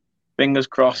 So fingers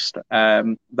crossed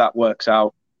that works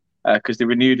out, because they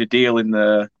renewed a deal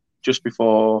in just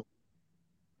before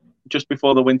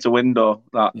the winter window.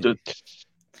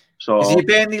 So is he a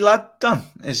Burnley lad, Dan?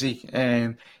 Is he?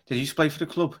 Did he used to play for the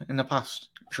club in the past?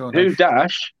 Sean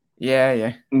Dyche?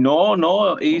 Yeah.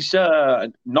 No, he's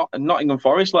Nottingham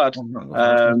Forest lad.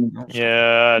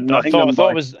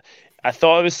 I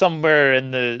thought it was somewhere in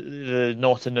the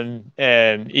Nottingham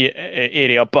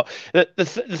area. But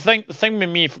the thing with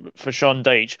me for Sean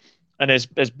Dyche, and his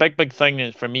big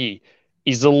thing for me,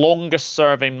 he's the longest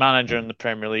serving manager in the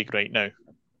Premier League right now,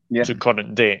 to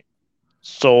current day.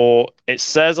 So it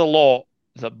says a lot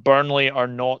that Burnley are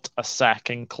not a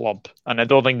sacking club, and I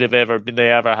don't think they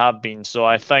ever have been. So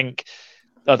I think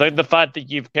the fact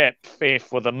that you've kept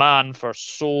faith with a man for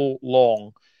so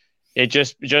long, it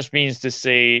just means to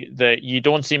say that you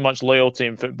don't see much loyalty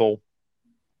in football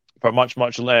for much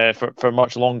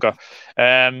longer.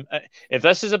 If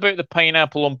this is about the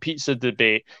pineapple on pizza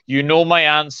debate, you know my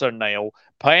answer, Niall.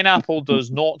 Pineapple does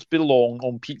not belong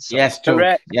on pizza. Yes, Doug.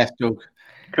 Correct. Yes, Doug.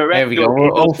 Correct. There we go.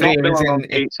 All three on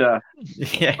pizza.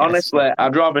 Yes. Honestly,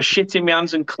 I'd rather shit in my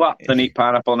hands and clap than eat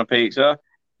pineapple on a pizza.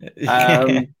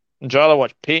 I'd rather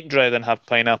watch paint dry than have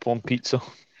pineapple on pizza.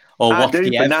 I do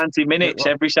for 90 minutes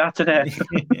every Saturday. So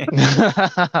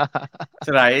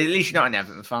at least you're not an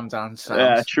Everton fan, Dan. So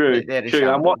yeah, true.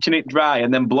 I'm watching it dry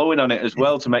and then blowing on it as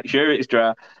well to make sure it's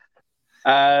dry.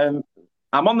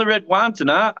 I'm on the red wine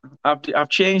tonight. I've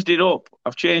changed it up.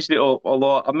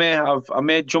 Although I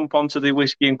may jump onto the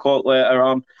whiskey and coke later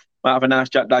on. Might have a nice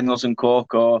Jack Daniels and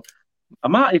coke, or I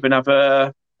might even have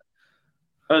a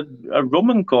rum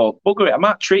and coke. Bugger it.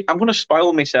 I'm going to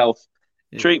spoil myself.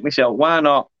 Yeah. Treat myself. Why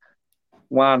not?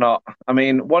 I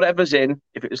mean, whatever's in,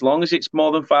 as long as it's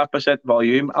more than 5%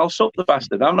 volume, I'll suck the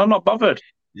bastard. I'm not bothered.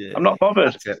 Yeah. I'm not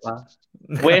bothered.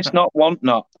 Waste not, want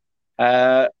not.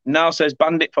 Now says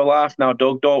Bandit for life now,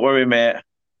 Doug. Don't worry, mate.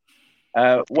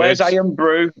 Where's Iron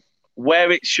Brew?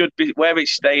 Where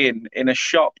it's staying, in a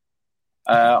shop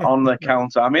on the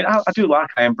counter. I mean, I do like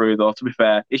Iron Brew, though, to be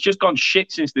fair. It's just gone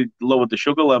shit since they lowered the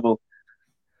sugar level.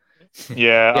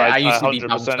 Yeah, I used to be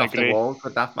 100% agree. The wall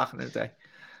with that back in the day.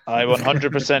 I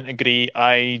 100% agree.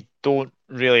 I don't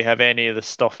really have any of the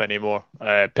stuff anymore.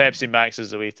 Pepsi Max is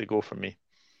the way to go for me.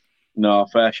 No,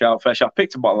 fair shout. I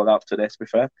picked a bottle of that today, to be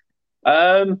fair.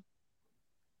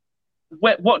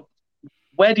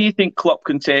 Where do you think Klopp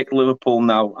can take Liverpool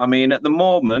now? I mean, at the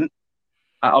moment,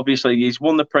 obviously he's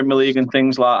won the Premier League and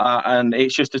things like that, and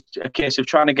it's just a case of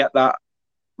trying to get that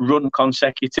run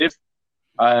consecutive.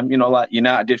 Like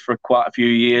United did for quite a few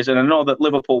years, and I know that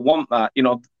Liverpool want that.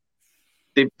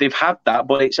 They've had that,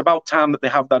 but it's about time that they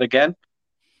have that again.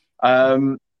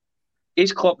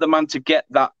 Is Klopp the man to get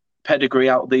that pedigree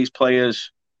out of these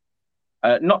players?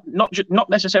 Not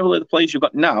necessarily the players you've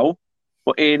got now,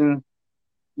 but in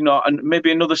and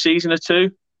maybe another season or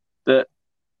two, that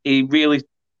he really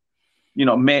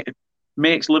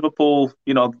makes Liverpool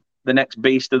the next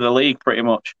beast of the league, pretty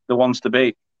much the ones to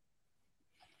beat.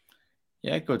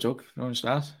 Yeah, good joke. You want to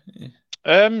start? Yeah.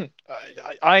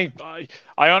 I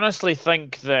honestly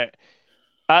think that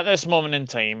at this moment in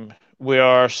time we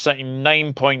are sitting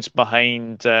 9 points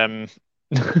behind 9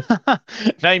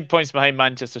 points behind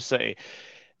Manchester City.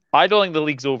 I don't think the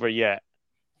league's over yet.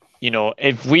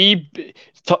 If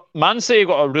Man City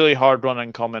got a really hard run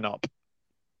in coming up.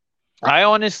 I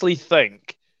honestly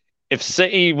think if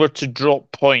City were to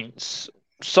drop points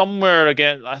somewhere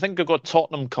again, I think they've got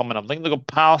Tottenham coming up. I think they've got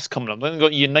Palace coming up. I think they've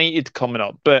got United coming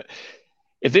up. But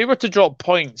if they were to drop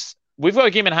points, we've got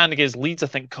a game in hand against Leeds, I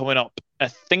think, coming up. I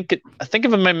think if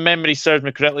my memory serves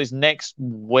me correctly, it's next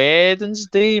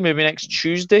Wednesday, maybe next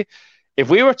Tuesday. If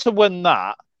we were to win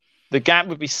that, the gap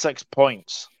would be 6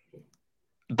 points.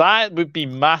 That would be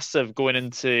massive going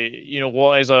into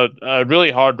what is a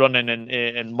really hard run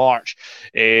in March,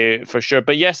 for sure.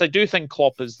 But yes, I do think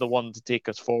Klopp is the one to take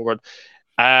us forward.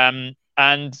 And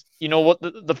you know what,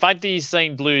 the fact that he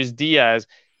signed Luis Diaz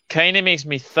kind of makes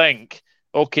me think,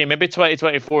 okay, maybe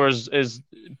 2024 is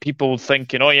people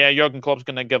thinking, oh yeah, Jurgen Klopp's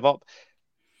going to give up.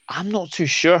 I'm not too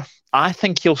sure. I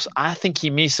think he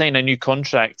may sign a new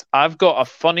contract. I've got a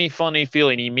funny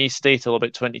feeling he may stay till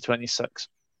about 2026.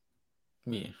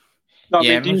 No,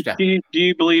 I mean, do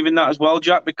you believe in that as well,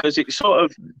 Jack? Because it's sort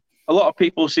of, a lot of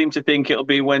people seem to think it'll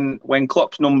be when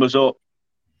Klopp's numbers up,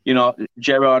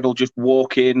 Gerrard will just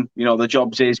walk in, the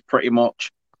job's his pretty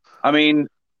much. I mean,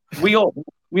 we all,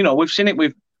 we've seen it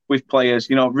with players,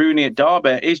 Rooney at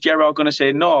Derby. Is Gerrard going to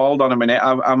say, no, hold on a minute,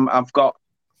 I've got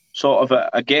sort of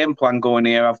a game plan going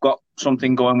here. I've got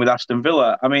something going with Aston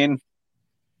Villa. I mean,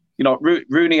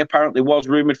 Rooney apparently was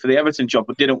rumoured for the Everton job,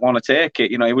 but didn't want to take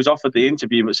it. He was offered the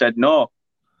interview, but said no.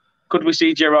 Could we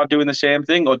see Gerrard doing the same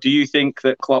thing, or do you think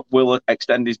that Klopp will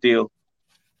extend his deal?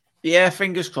 Yeah,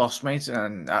 fingers crossed, mate,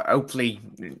 and hopefully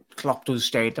Klopp does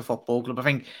stay at the football club. I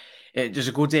think there's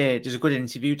a good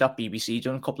interview that BBC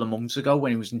done a couple of months ago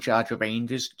when he was in charge of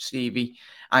Rangers, Stevie,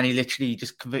 and he literally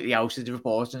just completely ousted the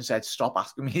reporter and said, "Stop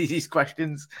asking me these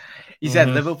questions." He said,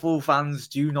 "Liverpool fans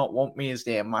do not want me as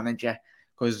their manager."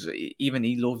 Because even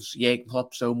he loves Jurgen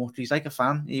Klopp so much. He's like a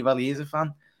fan. He is a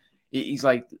fan. He's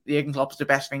like, Jurgen Klopp's the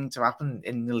best thing to happen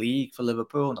in the league for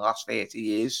Liverpool in the last 30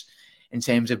 years in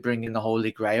terms of bringing the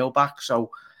Holy Grail back.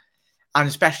 So, and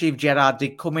especially if Gerrard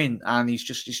did come in and he's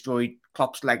just destroyed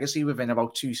Klopp's legacy within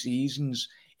about 2 seasons,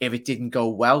 if it didn't go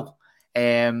well,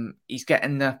 he's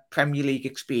getting the Premier League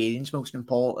experience, most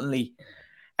importantly,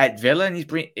 at Villa.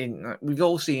 And we've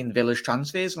all seen Villa's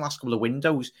transfers in the last couple of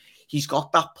windows. He's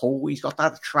got that pull. He's got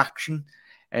that attraction.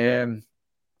 Him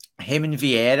and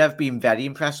Vieira have been very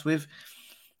impressed with.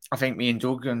 I think me and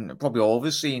Doug and probably all of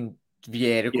us seen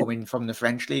Vieira come in from the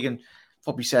French league and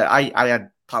probably said, I had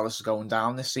Palace going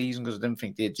down this season because I didn't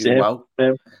think they'd do well.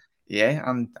 Yeah,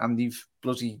 and they've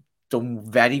bloody done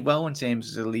very well in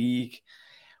terms of the league.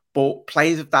 But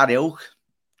players of that ilk,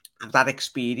 of that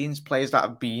experience, players that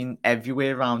have been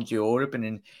everywhere around Europe and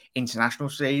in international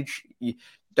stage,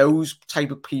 those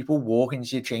type of people walk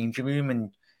into your changing room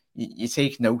and you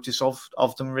take notice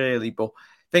of them, really. But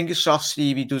fingers crossed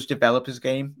Stevie does develop his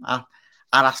game at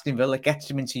Aston Villa, gets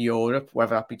him into Europe,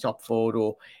 whether that be top 4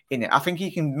 or in it. I think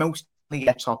he can mostly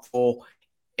get top 4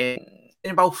 in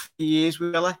about 3 years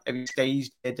with Villa if he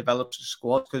stays there, develops the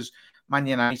squad, because Man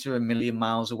United are a million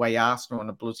miles away, Arsenal in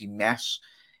a bloody mess.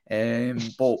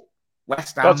 But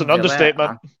West Ham, that's an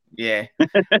understatement.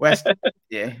 West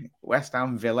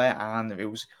Ham, Villa, and it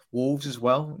was Wolves as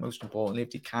well. Most importantly,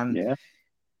 if they can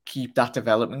keep that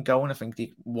development going, I think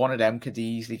one of them could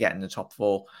easily get in the top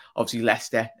 4. Obviously,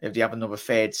 Leicester, if they have another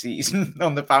 3rd season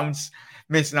on the bounce,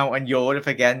 missing out on Europe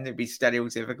again, it'd be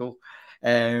stereotypical.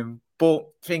 But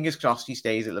fingers crossed he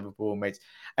stays at Liverpool, mate.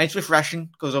 And it's refreshing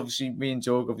because obviously me and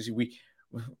Doug,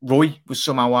 Roy was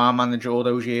somehow our manager all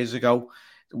those years ago.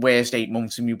 Worst 8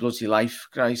 months of my bloody life,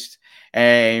 Christ.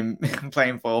 Playing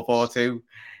 4-4-2.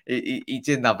 He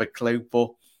didn't have a clue,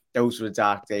 but those were the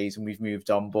dark days and we've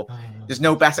moved on. But there's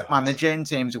no better manager in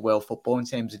terms of world football, in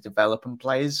terms of developing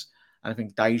players. And I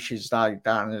think Dyche is like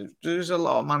that. And there's a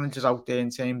lot of managers out there in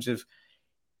terms of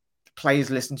players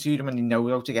listen to them and they know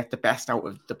how to get the best out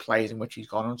of the players in which he's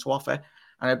gone on to offer.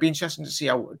 And it'd be interesting to see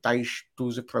how Dyche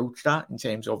does approach that in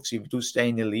terms of, obviously, if he does stay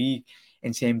in the league,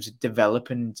 in terms of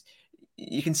developing.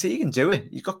 You can see he can do it.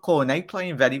 He's got Cornet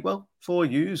playing very well for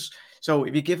use. So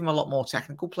if you give him a lot more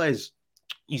technical players,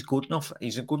 he's good enough.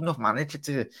 He's a good enough manager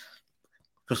to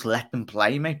just let them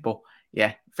play, mate. But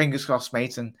yeah, fingers crossed,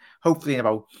 mate. And hopefully,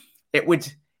 it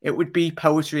would be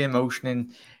poetry in motion.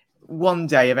 And one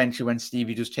day, eventually, when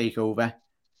Stevie does take over,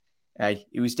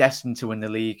 he was destined to win the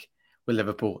league with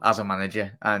Liverpool as a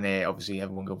manager, and obviously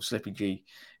everyone goes Slippy G.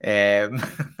 So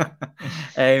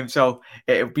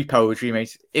it would be poetry,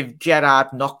 mate. If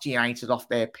Gerrard knocked United off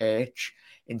their perch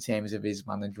in terms of his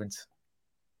management,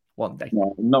 one day.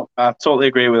 No, I totally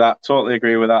agree with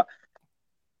that.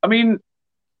 I mean,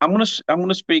 I'm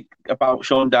gonna speak about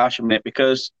Sean Dyche a minute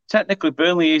because technically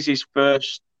Burnley is his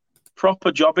first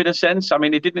proper job in a sense. I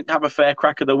mean, he didn't have a fair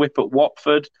crack of the whip at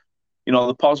Watford.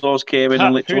 The Pozzos came in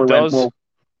and literally went, well,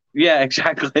 yeah,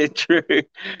 exactly. True.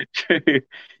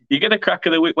 You get a crack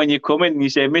of the whip when you come in and you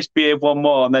say, misbehave one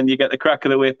more, and then you get the crack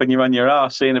of the whip and you're on your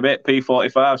arse. See you in a bit,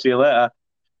 P45, see you later.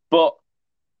 But,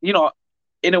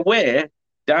 in a way,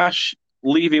 Dyche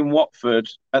leaving Watford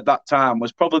at that time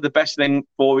was probably the best thing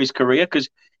for his career because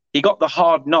he got the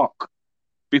hard knock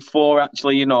before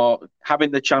actually,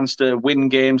 having the chance to win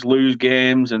games, lose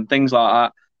games and things like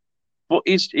that. But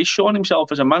he's shown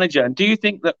himself as a manager. And do you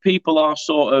think that people are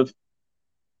sort of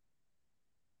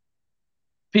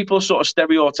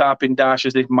stereotyping Dyche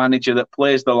as this manager that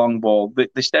plays the long ball?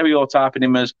 They're stereotyping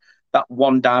him as that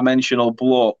one-dimensional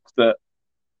bloke that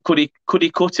could he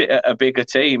cut it at a bigger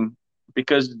team?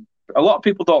 Because a lot of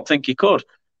people don't think he could.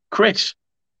 Chris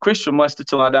from Leicester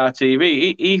Till I Die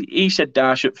TV, he said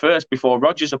Dyche at first before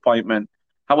Rodgers' appointment.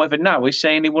 However, now he's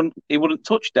saying he wouldn't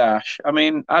touch Dash. I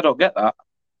mean, I don't get that.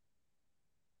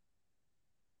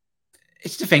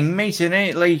 It's the thing, mate, isn't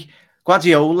it? Like,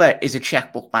 Guardiola is a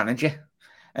checkbook manager,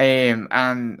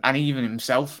 and even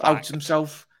himself outs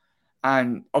himself.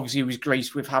 And obviously, he was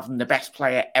graced with having the best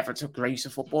player ever to grace a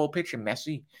football pitch in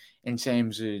Messi, in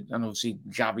terms of, and obviously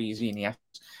Xavi, Iniesta. I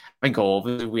think all of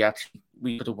us,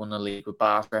 we could have won the league with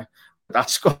Barca. That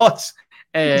squad.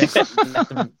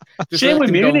 Same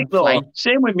with Munich,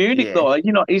 though.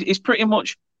 You know, he's pretty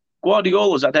much,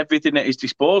 Guardiola's had everything at his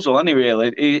disposal, hasn't he,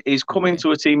 really? He's coming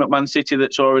to a team at Man City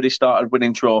that's already started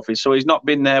winning trophies, so he's not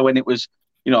been there when it was,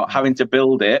 you know, having to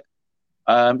build it.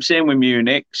 Same with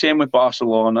Munich, same with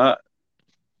Barcelona.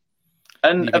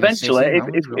 And eventually,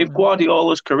 if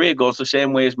Guardiola's career goes the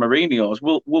same way as Mourinho's,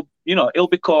 we'll you know, he'll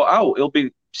be caught out. He'll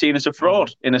be seen as a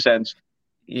fraud, in a sense.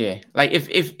 Yeah, like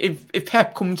if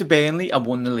Pep come to Burnley and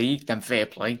won the league, then fair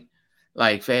play.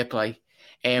 But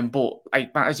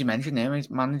like, as you mentioned, there,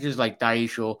 managers like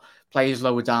Dyche or players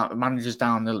lower down, managers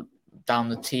down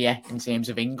the tier in terms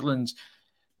of England.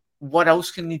 What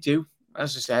else can they do?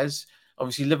 As it says,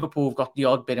 obviously Liverpool have got the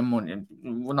odd bit of money.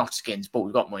 We're not skins, but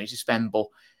we've got money to spend. But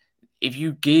if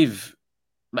you give,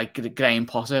 like, Graham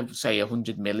Potter, say,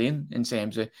 100 million in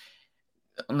terms of,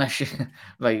 unless you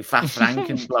like Fat Frank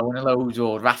and blowing a load,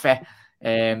 or Rafa,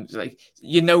 like,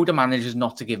 you know, the manager's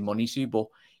not to give money to, but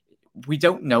we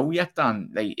don't know yet,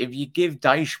 Dan. Like, if you give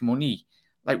Dyche money,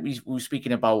 like we were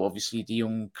speaking about, obviously the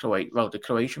young the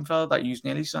Croatian fella that you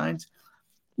nearly signed.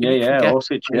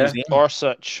 Orsic,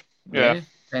 Orsic, yeah.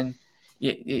 Then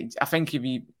I think if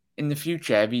you, in the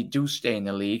future, if you do stay in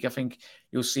the league, I think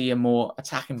you'll see a more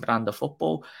attacking brand of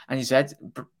football. And he said,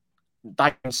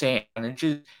 like, certain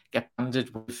managers get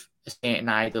banded with a certain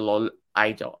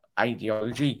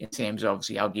ideology in terms of,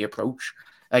 obviously, how they approach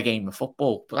a game of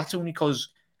football. But that's only because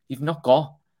you've not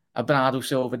got a Bernardo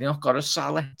Silva, you've not got a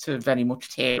Salah to very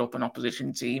much tear up an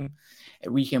opposition team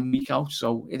week in, week out.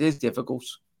 So it is difficult.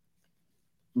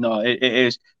 No, it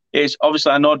is. It's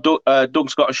obviously, I know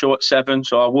Doug's got a show at 7,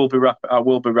 so I will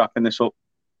be wrapping this up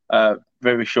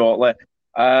very shortly.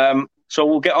 So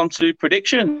we'll get on to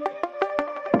prediction.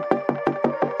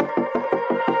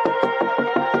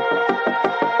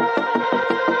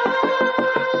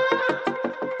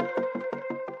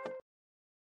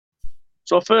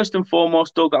 So first and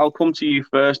foremost, Doug, I'll come to you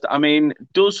first. I mean,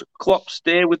 does Klopp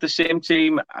stay with the same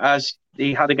team as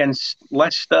he had against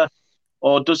Leicester,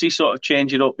 or does he sort of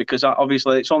change it up? Because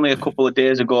obviously it's only a couple of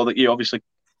days ago that you obviously,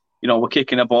 you know, were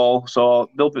kicking a ball. So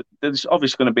there's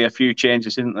obviously going to be a few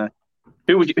changes, isn't there?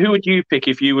 Who would you pick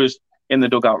if you was in the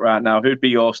dugout right now? Who'd be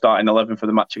your starting 11 for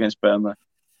the match against Burnley?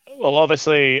 Well,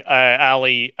 obviously,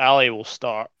 Ali will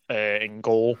start in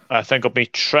goal. I think it'll be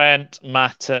Trent,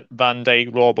 Matip, Van Dijk,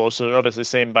 Robbo. So they're obviously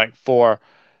same back four.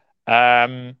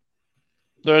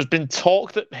 There's been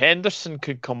talk that Henderson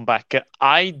could come back.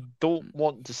 I don't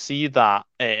want to see that,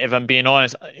 if I'm being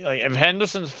honest. Like, if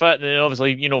Henderson's fit, then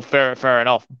obviously, you know, fair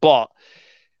enough. But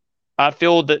I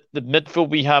feel that the midfield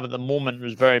we have at the moment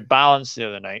was very balanced the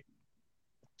other night.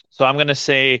 So I'm going to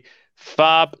say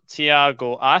Fab,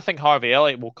 Thiago. I think Harvey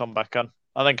Elliott will come back in.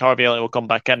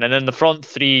 And then the front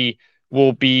three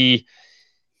will be...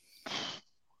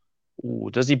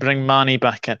 does he bring Mane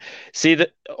back in? See,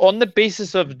 that on the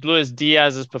basis of Luis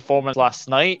Diaz's performance last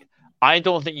night, I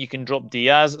don't think you can drop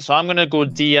Diaz. So I'm going to go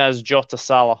Diaz, Jota,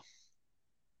 Salah.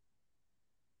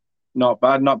 Not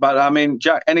bad. I mean,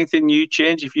 Jack, anything you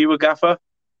change if you were gaffer?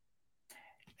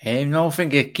 No, I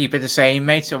think you keep it the same,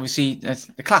 mate. Obviously, that's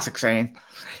the classic saying.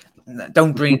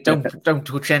 Don't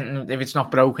touch anything if it's not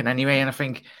broken anyway. And I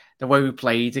think the way we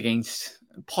played against,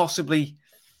 possibly,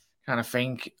 kind of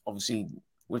think, obviously,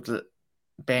 with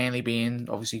Burnley being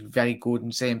obviously very good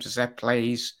in terms of set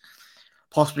plays,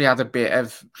 possibly had a bit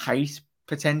of height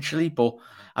potentially, but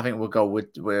I think we'll go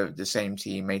with the same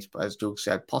teammates. But as Doug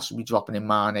said, possibly dropping in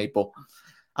Mane, but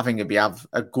I think it'd be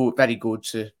very good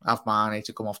to have Mane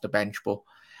to come off the bench. But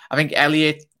I think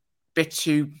Elliott, bit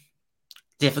too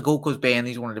difficult, because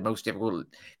Burnley's one of the most difficult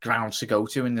grounds to go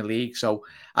to in the league. So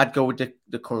I'd go with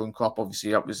the current crop.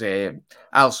 Obviously, that was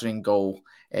Alisson in goal,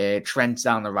 Trent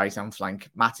down the right-hand flank,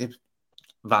 Matip,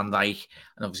 Van Dijk,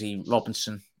 and obviously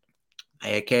Robinson,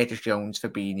 Curtis Jones,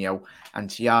 Fabinho, and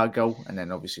Thiago. And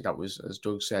then obviously that was, as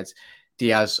Doug said,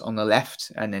 Diaz on the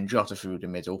left, and then Jota through the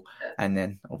middle. And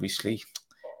then obviously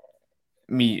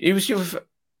it was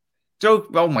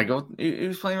Doug. Oh my God, who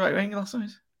was playing right wing last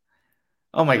night?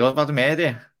 Oh my God, I've had a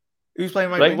idea. Who's playing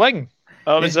right wing?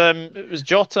 It was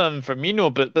Jota and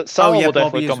Firmino, but Salah will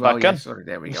definitely come back in. Sorry,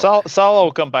 there we go. Salah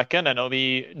will come back in, and it'll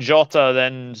be Jota,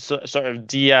 then sort of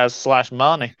Diaz /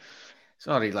 Mane.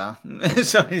 Sorry, lad.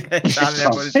 Sorry, I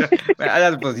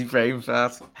had a bloody brain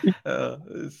fart.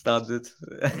 Standard.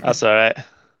 That's all right.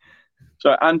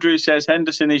 So Andrew says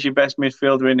Henderson is your best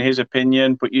midfielder in his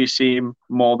opinion, but you see him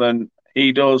more than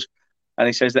he does. And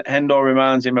he says that Hendo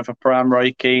reminds him of a prime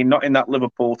Roy Keane, not in that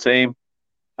Liverpool team.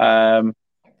 Can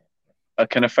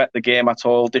affect the game at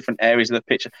all, different areas of the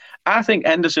pitch. I think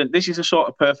Henderson, this is a sort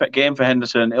of perfect game for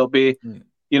Henderson. It'll be,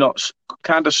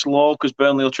 kind of slow because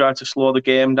Burnley will try to slow the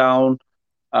game down,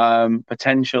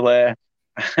 potentially.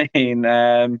 I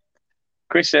mean,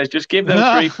 Chris says, just give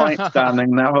them 3 points, Dan,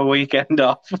 and have a weekend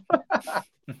off.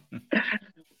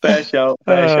 Fair shout.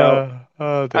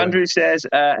 Andrew says,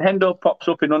 Hendo pops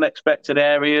up in unexpected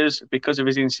areas because of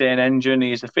his insane engine.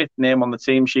 He is the 5th name on the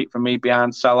team sheet for me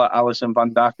behind Salah, Alisson,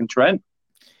 Van Dijk and Trent.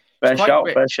 Fair shout.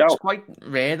 It's quite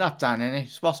rare that, Dan, isn't it?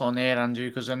 Spot on there, Andrew,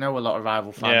 because I know a lot of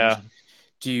rival fans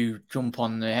do jump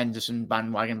on the Henderson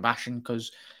bandwagon bashing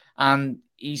and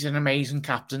he's an amazing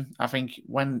captain. I think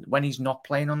when he's not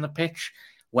playing on the pitch,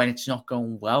 when it's not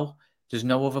going well, there's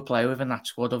no other player within that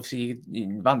squad. Obviously,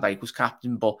 Van Dijk was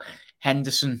captain, but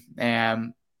Henderson,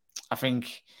 I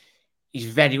think he's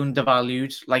very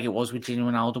undervalued, like it was with Gino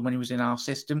Ronaldo when he was in our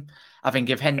system. I think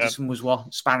if Henderson was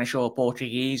Spanish or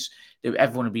Portuguese,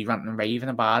 everyone would be ranting and raving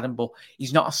about him, but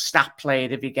he's not a stat player,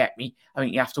 if you get me. I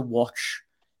think you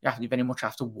very much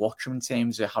have to watch him in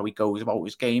terms of how he goes about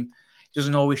his game. He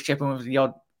doesn't always chip him with the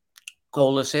odd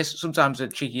goal assist, sometimes a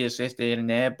cheeky assist here and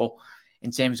there, but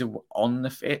in terms of on the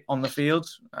field,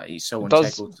 he's so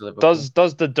integral to Liverpool.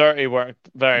 Does the dirty work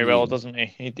very well, doesn't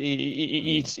he?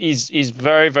 He's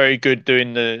very, very good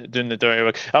doing the dirty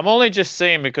work. I'm only just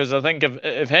saying because I think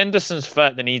if Henderson's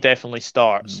fit, then he definitely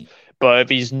starts. But if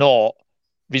he's not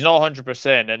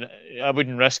 100%, and I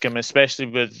wouldn't risk him, especially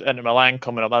with Inter Milan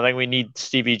coming up. I think we need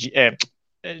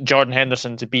Jordan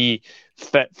Henderson to be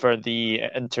fit for the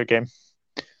Inter game.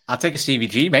 I'll take a Stevie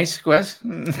G, mate. Of course.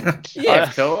 Yeah,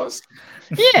 of course.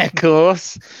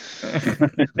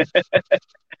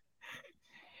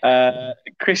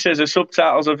 Chris says the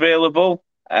subtitles available.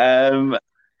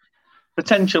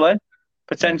 Potentially.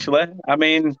 I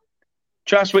mean,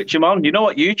 try switch them on. You know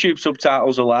what YouTube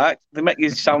subtitles are like? They make you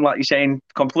sound like you're saying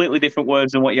completely different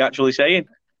words than what you're actually saying.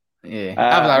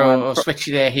 Yeah. Or switch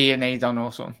your hearing aid on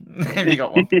or something. Have you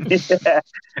got one?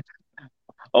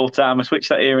 Old timer, switch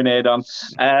that hearing aid on.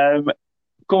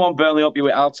 Go on, Burnley, up you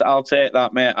with. I'll take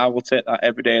that, mate. I will take that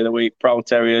every day of the week. Proud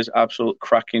Terriers, absolute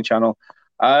cracking channel.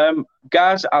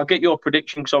 Guys, I'll get your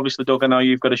prediction because obviously, Doug, I know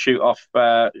you've got to shoot off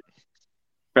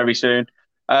very soon.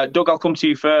 Doug, I'll come to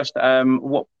you first.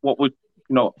 What would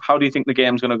how do you think the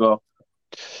game's going to go?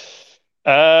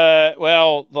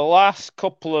 Well, the last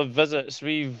couple of visits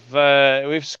we've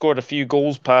scored a few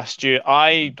goals past you.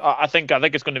 I think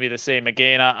it's going to be the same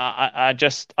again. I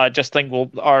just think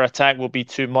our attack will be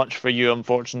too much for you,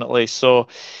 unfortunately. So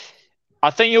I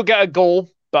think you'll get a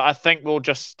goal, but I think we'll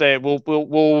just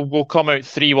we'll come out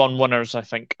 3-1 winners. I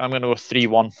think I'm going to go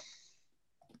 3-1.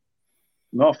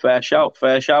 No, fair shout.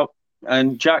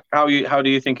 And Jack, how do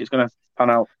you think it's going to pan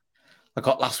out? I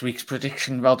got last week's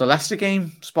prediction about the Leicester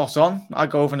game. Spot on. I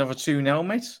go over another 2-0,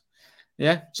 mate.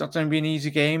 Yeah, it's not going to be an easy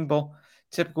game, but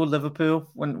typical Liverpool.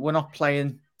 We're not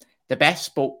playing the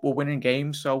best, but we're winning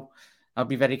games. So I'll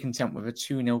be very content with a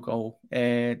 2-0 goal.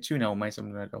 2-0, mate,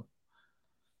 I'm going to go.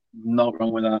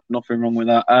 Nothing wrong with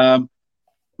that.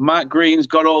 Matt Green's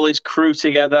got all his crew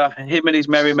together. Him and his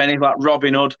merry men, like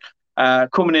Robin Hood,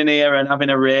 coming in here and having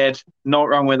a raid. Not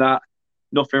wrong with that.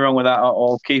 Nothing wrong with that at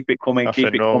all. Keep it coming.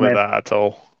 Nothing wrong with that at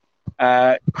all.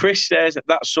 Chris says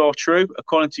that's so true.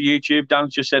 According to YouTube, Dan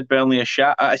just said Burnley a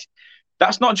shot.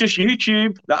 That's not just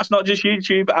YouTube.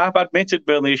 I've admitted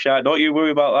Burnley a shot. Don't you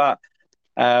worry about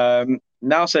that.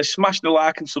 Now says smash the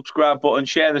like and subscribe button,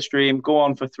 share the stream, go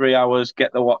on for 3 hours,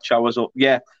 get the watch hours up.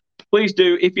 Yeah, please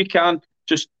do if you can.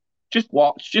 Just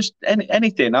watch. Just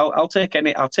anything. I'll take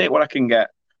what I can get.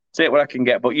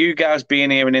 But you guys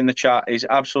being here and in the chat is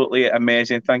absolutely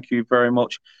amazing. Thank you very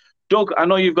much. Doug, I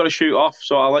know you've got to shoot off,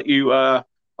 so I'll let you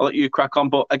crack on.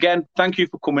 But again, thank you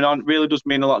for coming on. It really does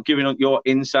mean a lot, giving up your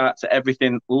insight to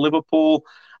everything Liverpool.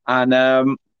 And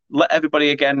let everybody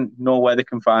again know where they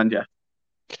can find you.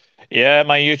 Yeah,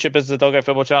 my YouTube is the Dugout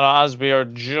Football Channel, as we are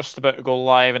just about to go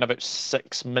live in about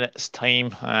 6 minutes'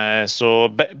 time. So a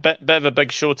bit of a big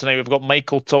show tonight. We've got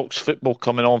Michael Talks Football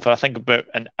coming on for I think about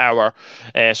an hour.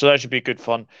 So that should be good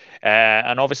fun.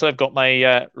 And obviously I've got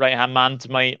my right hand man to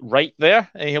my right there.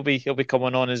 He'll be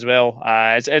coming on as well.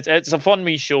 It's a fun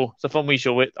wee show.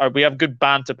 We have good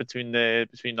banter between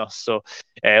us. So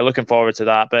looking forward to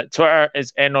that. But Twitter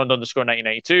is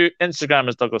Enron_1992, Instagram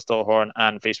is Douglas Horn,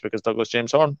 and Facebook is Douglas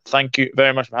James Horn. thank you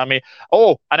very much for having me.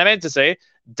 Oh, and I meant to say,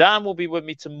 Dan will be with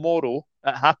me tomorrow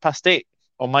at 8:30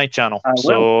 on my channel.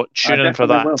 So tune in for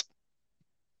that.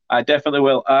 I definitely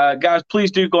will. Guys,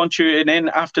 please do go and tune in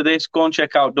after this. Go and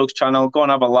check out Doug's channel. Go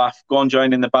and have a laugh. Go and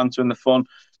join in the banter and the fun.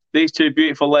 These two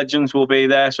beautiful legends will be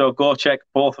there, so go check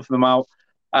both of them out.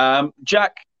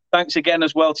 Jack, thanks again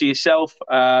as well to yourself.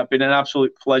 Been an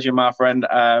absolute pleasure, my friend.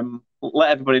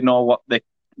 Let everybody know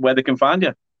where they can find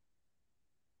you.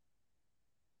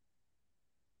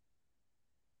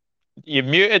 You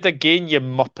muted again, you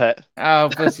muppet. Oh,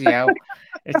 bloody hell.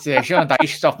 It's Sean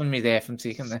Dyche stopping me there from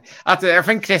taking the... I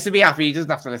think Chris will be happy. He doesn't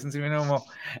have to listen to me no more.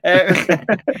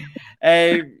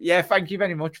 Yeah, thank you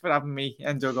very much for having me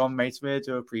and Doug on, mate. I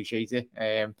do appreciate it.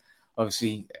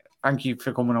 Obviously, thank you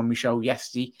for coming on my show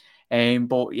yesterday.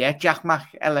 But yeah, Jack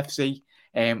Mack, LFC,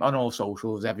 on all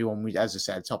socials, everyone, as I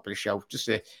said, top of the show, just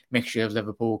a mixture of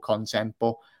Liverpool content.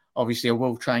 But obviously, I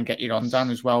will try and get you on, Dan,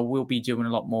 as well. We'll be doing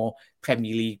a lot more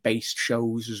Premier League-based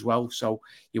shows as well, so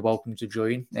you're welcome to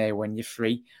join when you're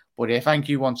free. But thank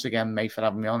you once again, mate, for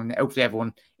having me on. And hopefully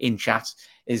everyone in chat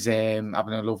is having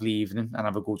a lovely evening and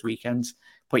have a good weekend.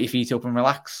 Put your feet up and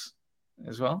relax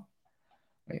as well.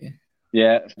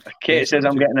 Yeah, Kate says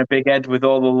I'm getting a big head with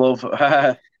all the love.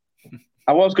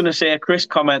 I was going to say a Chris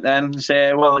comment then and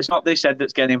say, well, it's not this head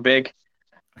that's getting big.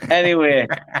 Anyway.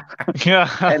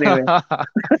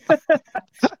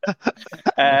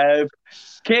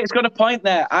 Kate's got a point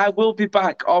there. I will be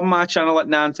back on my channel at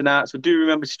 9 tonight, so do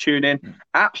remember to tune in.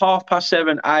 At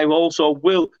 7:30, I also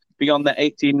will be on the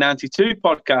 1892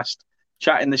 podcast,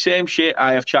 chatting the same shit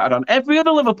I have chatted on every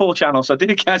other Liverpool channel, so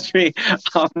do catch me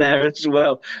on there as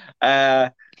well.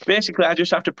 Basically, I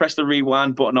just have to press the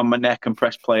rewind button on my neck and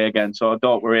press play again, so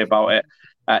don't worry about it.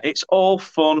 It's all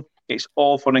fun. It's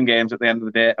all fun and games at the end of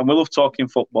the day, and we love talking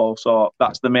football, so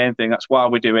that's the main thing. That's why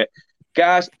we do it.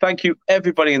 Guys, thank you,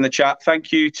 everybody in the chat.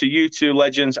 Thank you to you two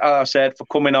legends, as I said, for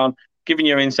coming on, giving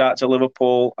your insight to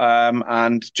Liverpool,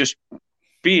 and just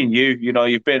being you. You know,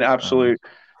 you've been absolute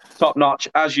top-notch,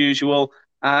 as usual.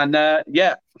 And,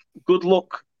 yeah, good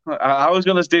luck. I was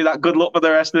going to do that good luck for the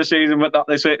rest of the season, but not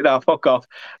this week. No, fuck off.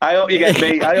 I hope you get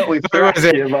beat. I hope we thrash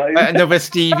you. Another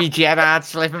Stevie Gerrard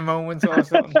slipping moment or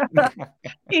something.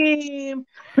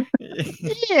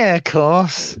 Yeah, of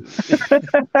course.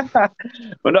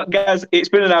 But not, guys, it's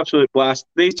been an absolute blast.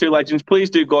 These two legends, please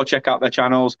do go check out their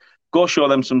channels. Go show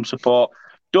them some support.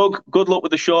 Doug, good luck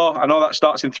with the show. I know that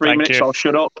starts in 3 minutes, so I'll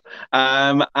shut up.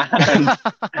 And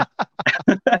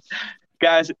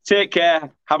guys, take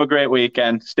care. Have a great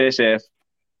weekend. Stay safe.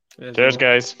 Cheers,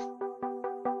 guys.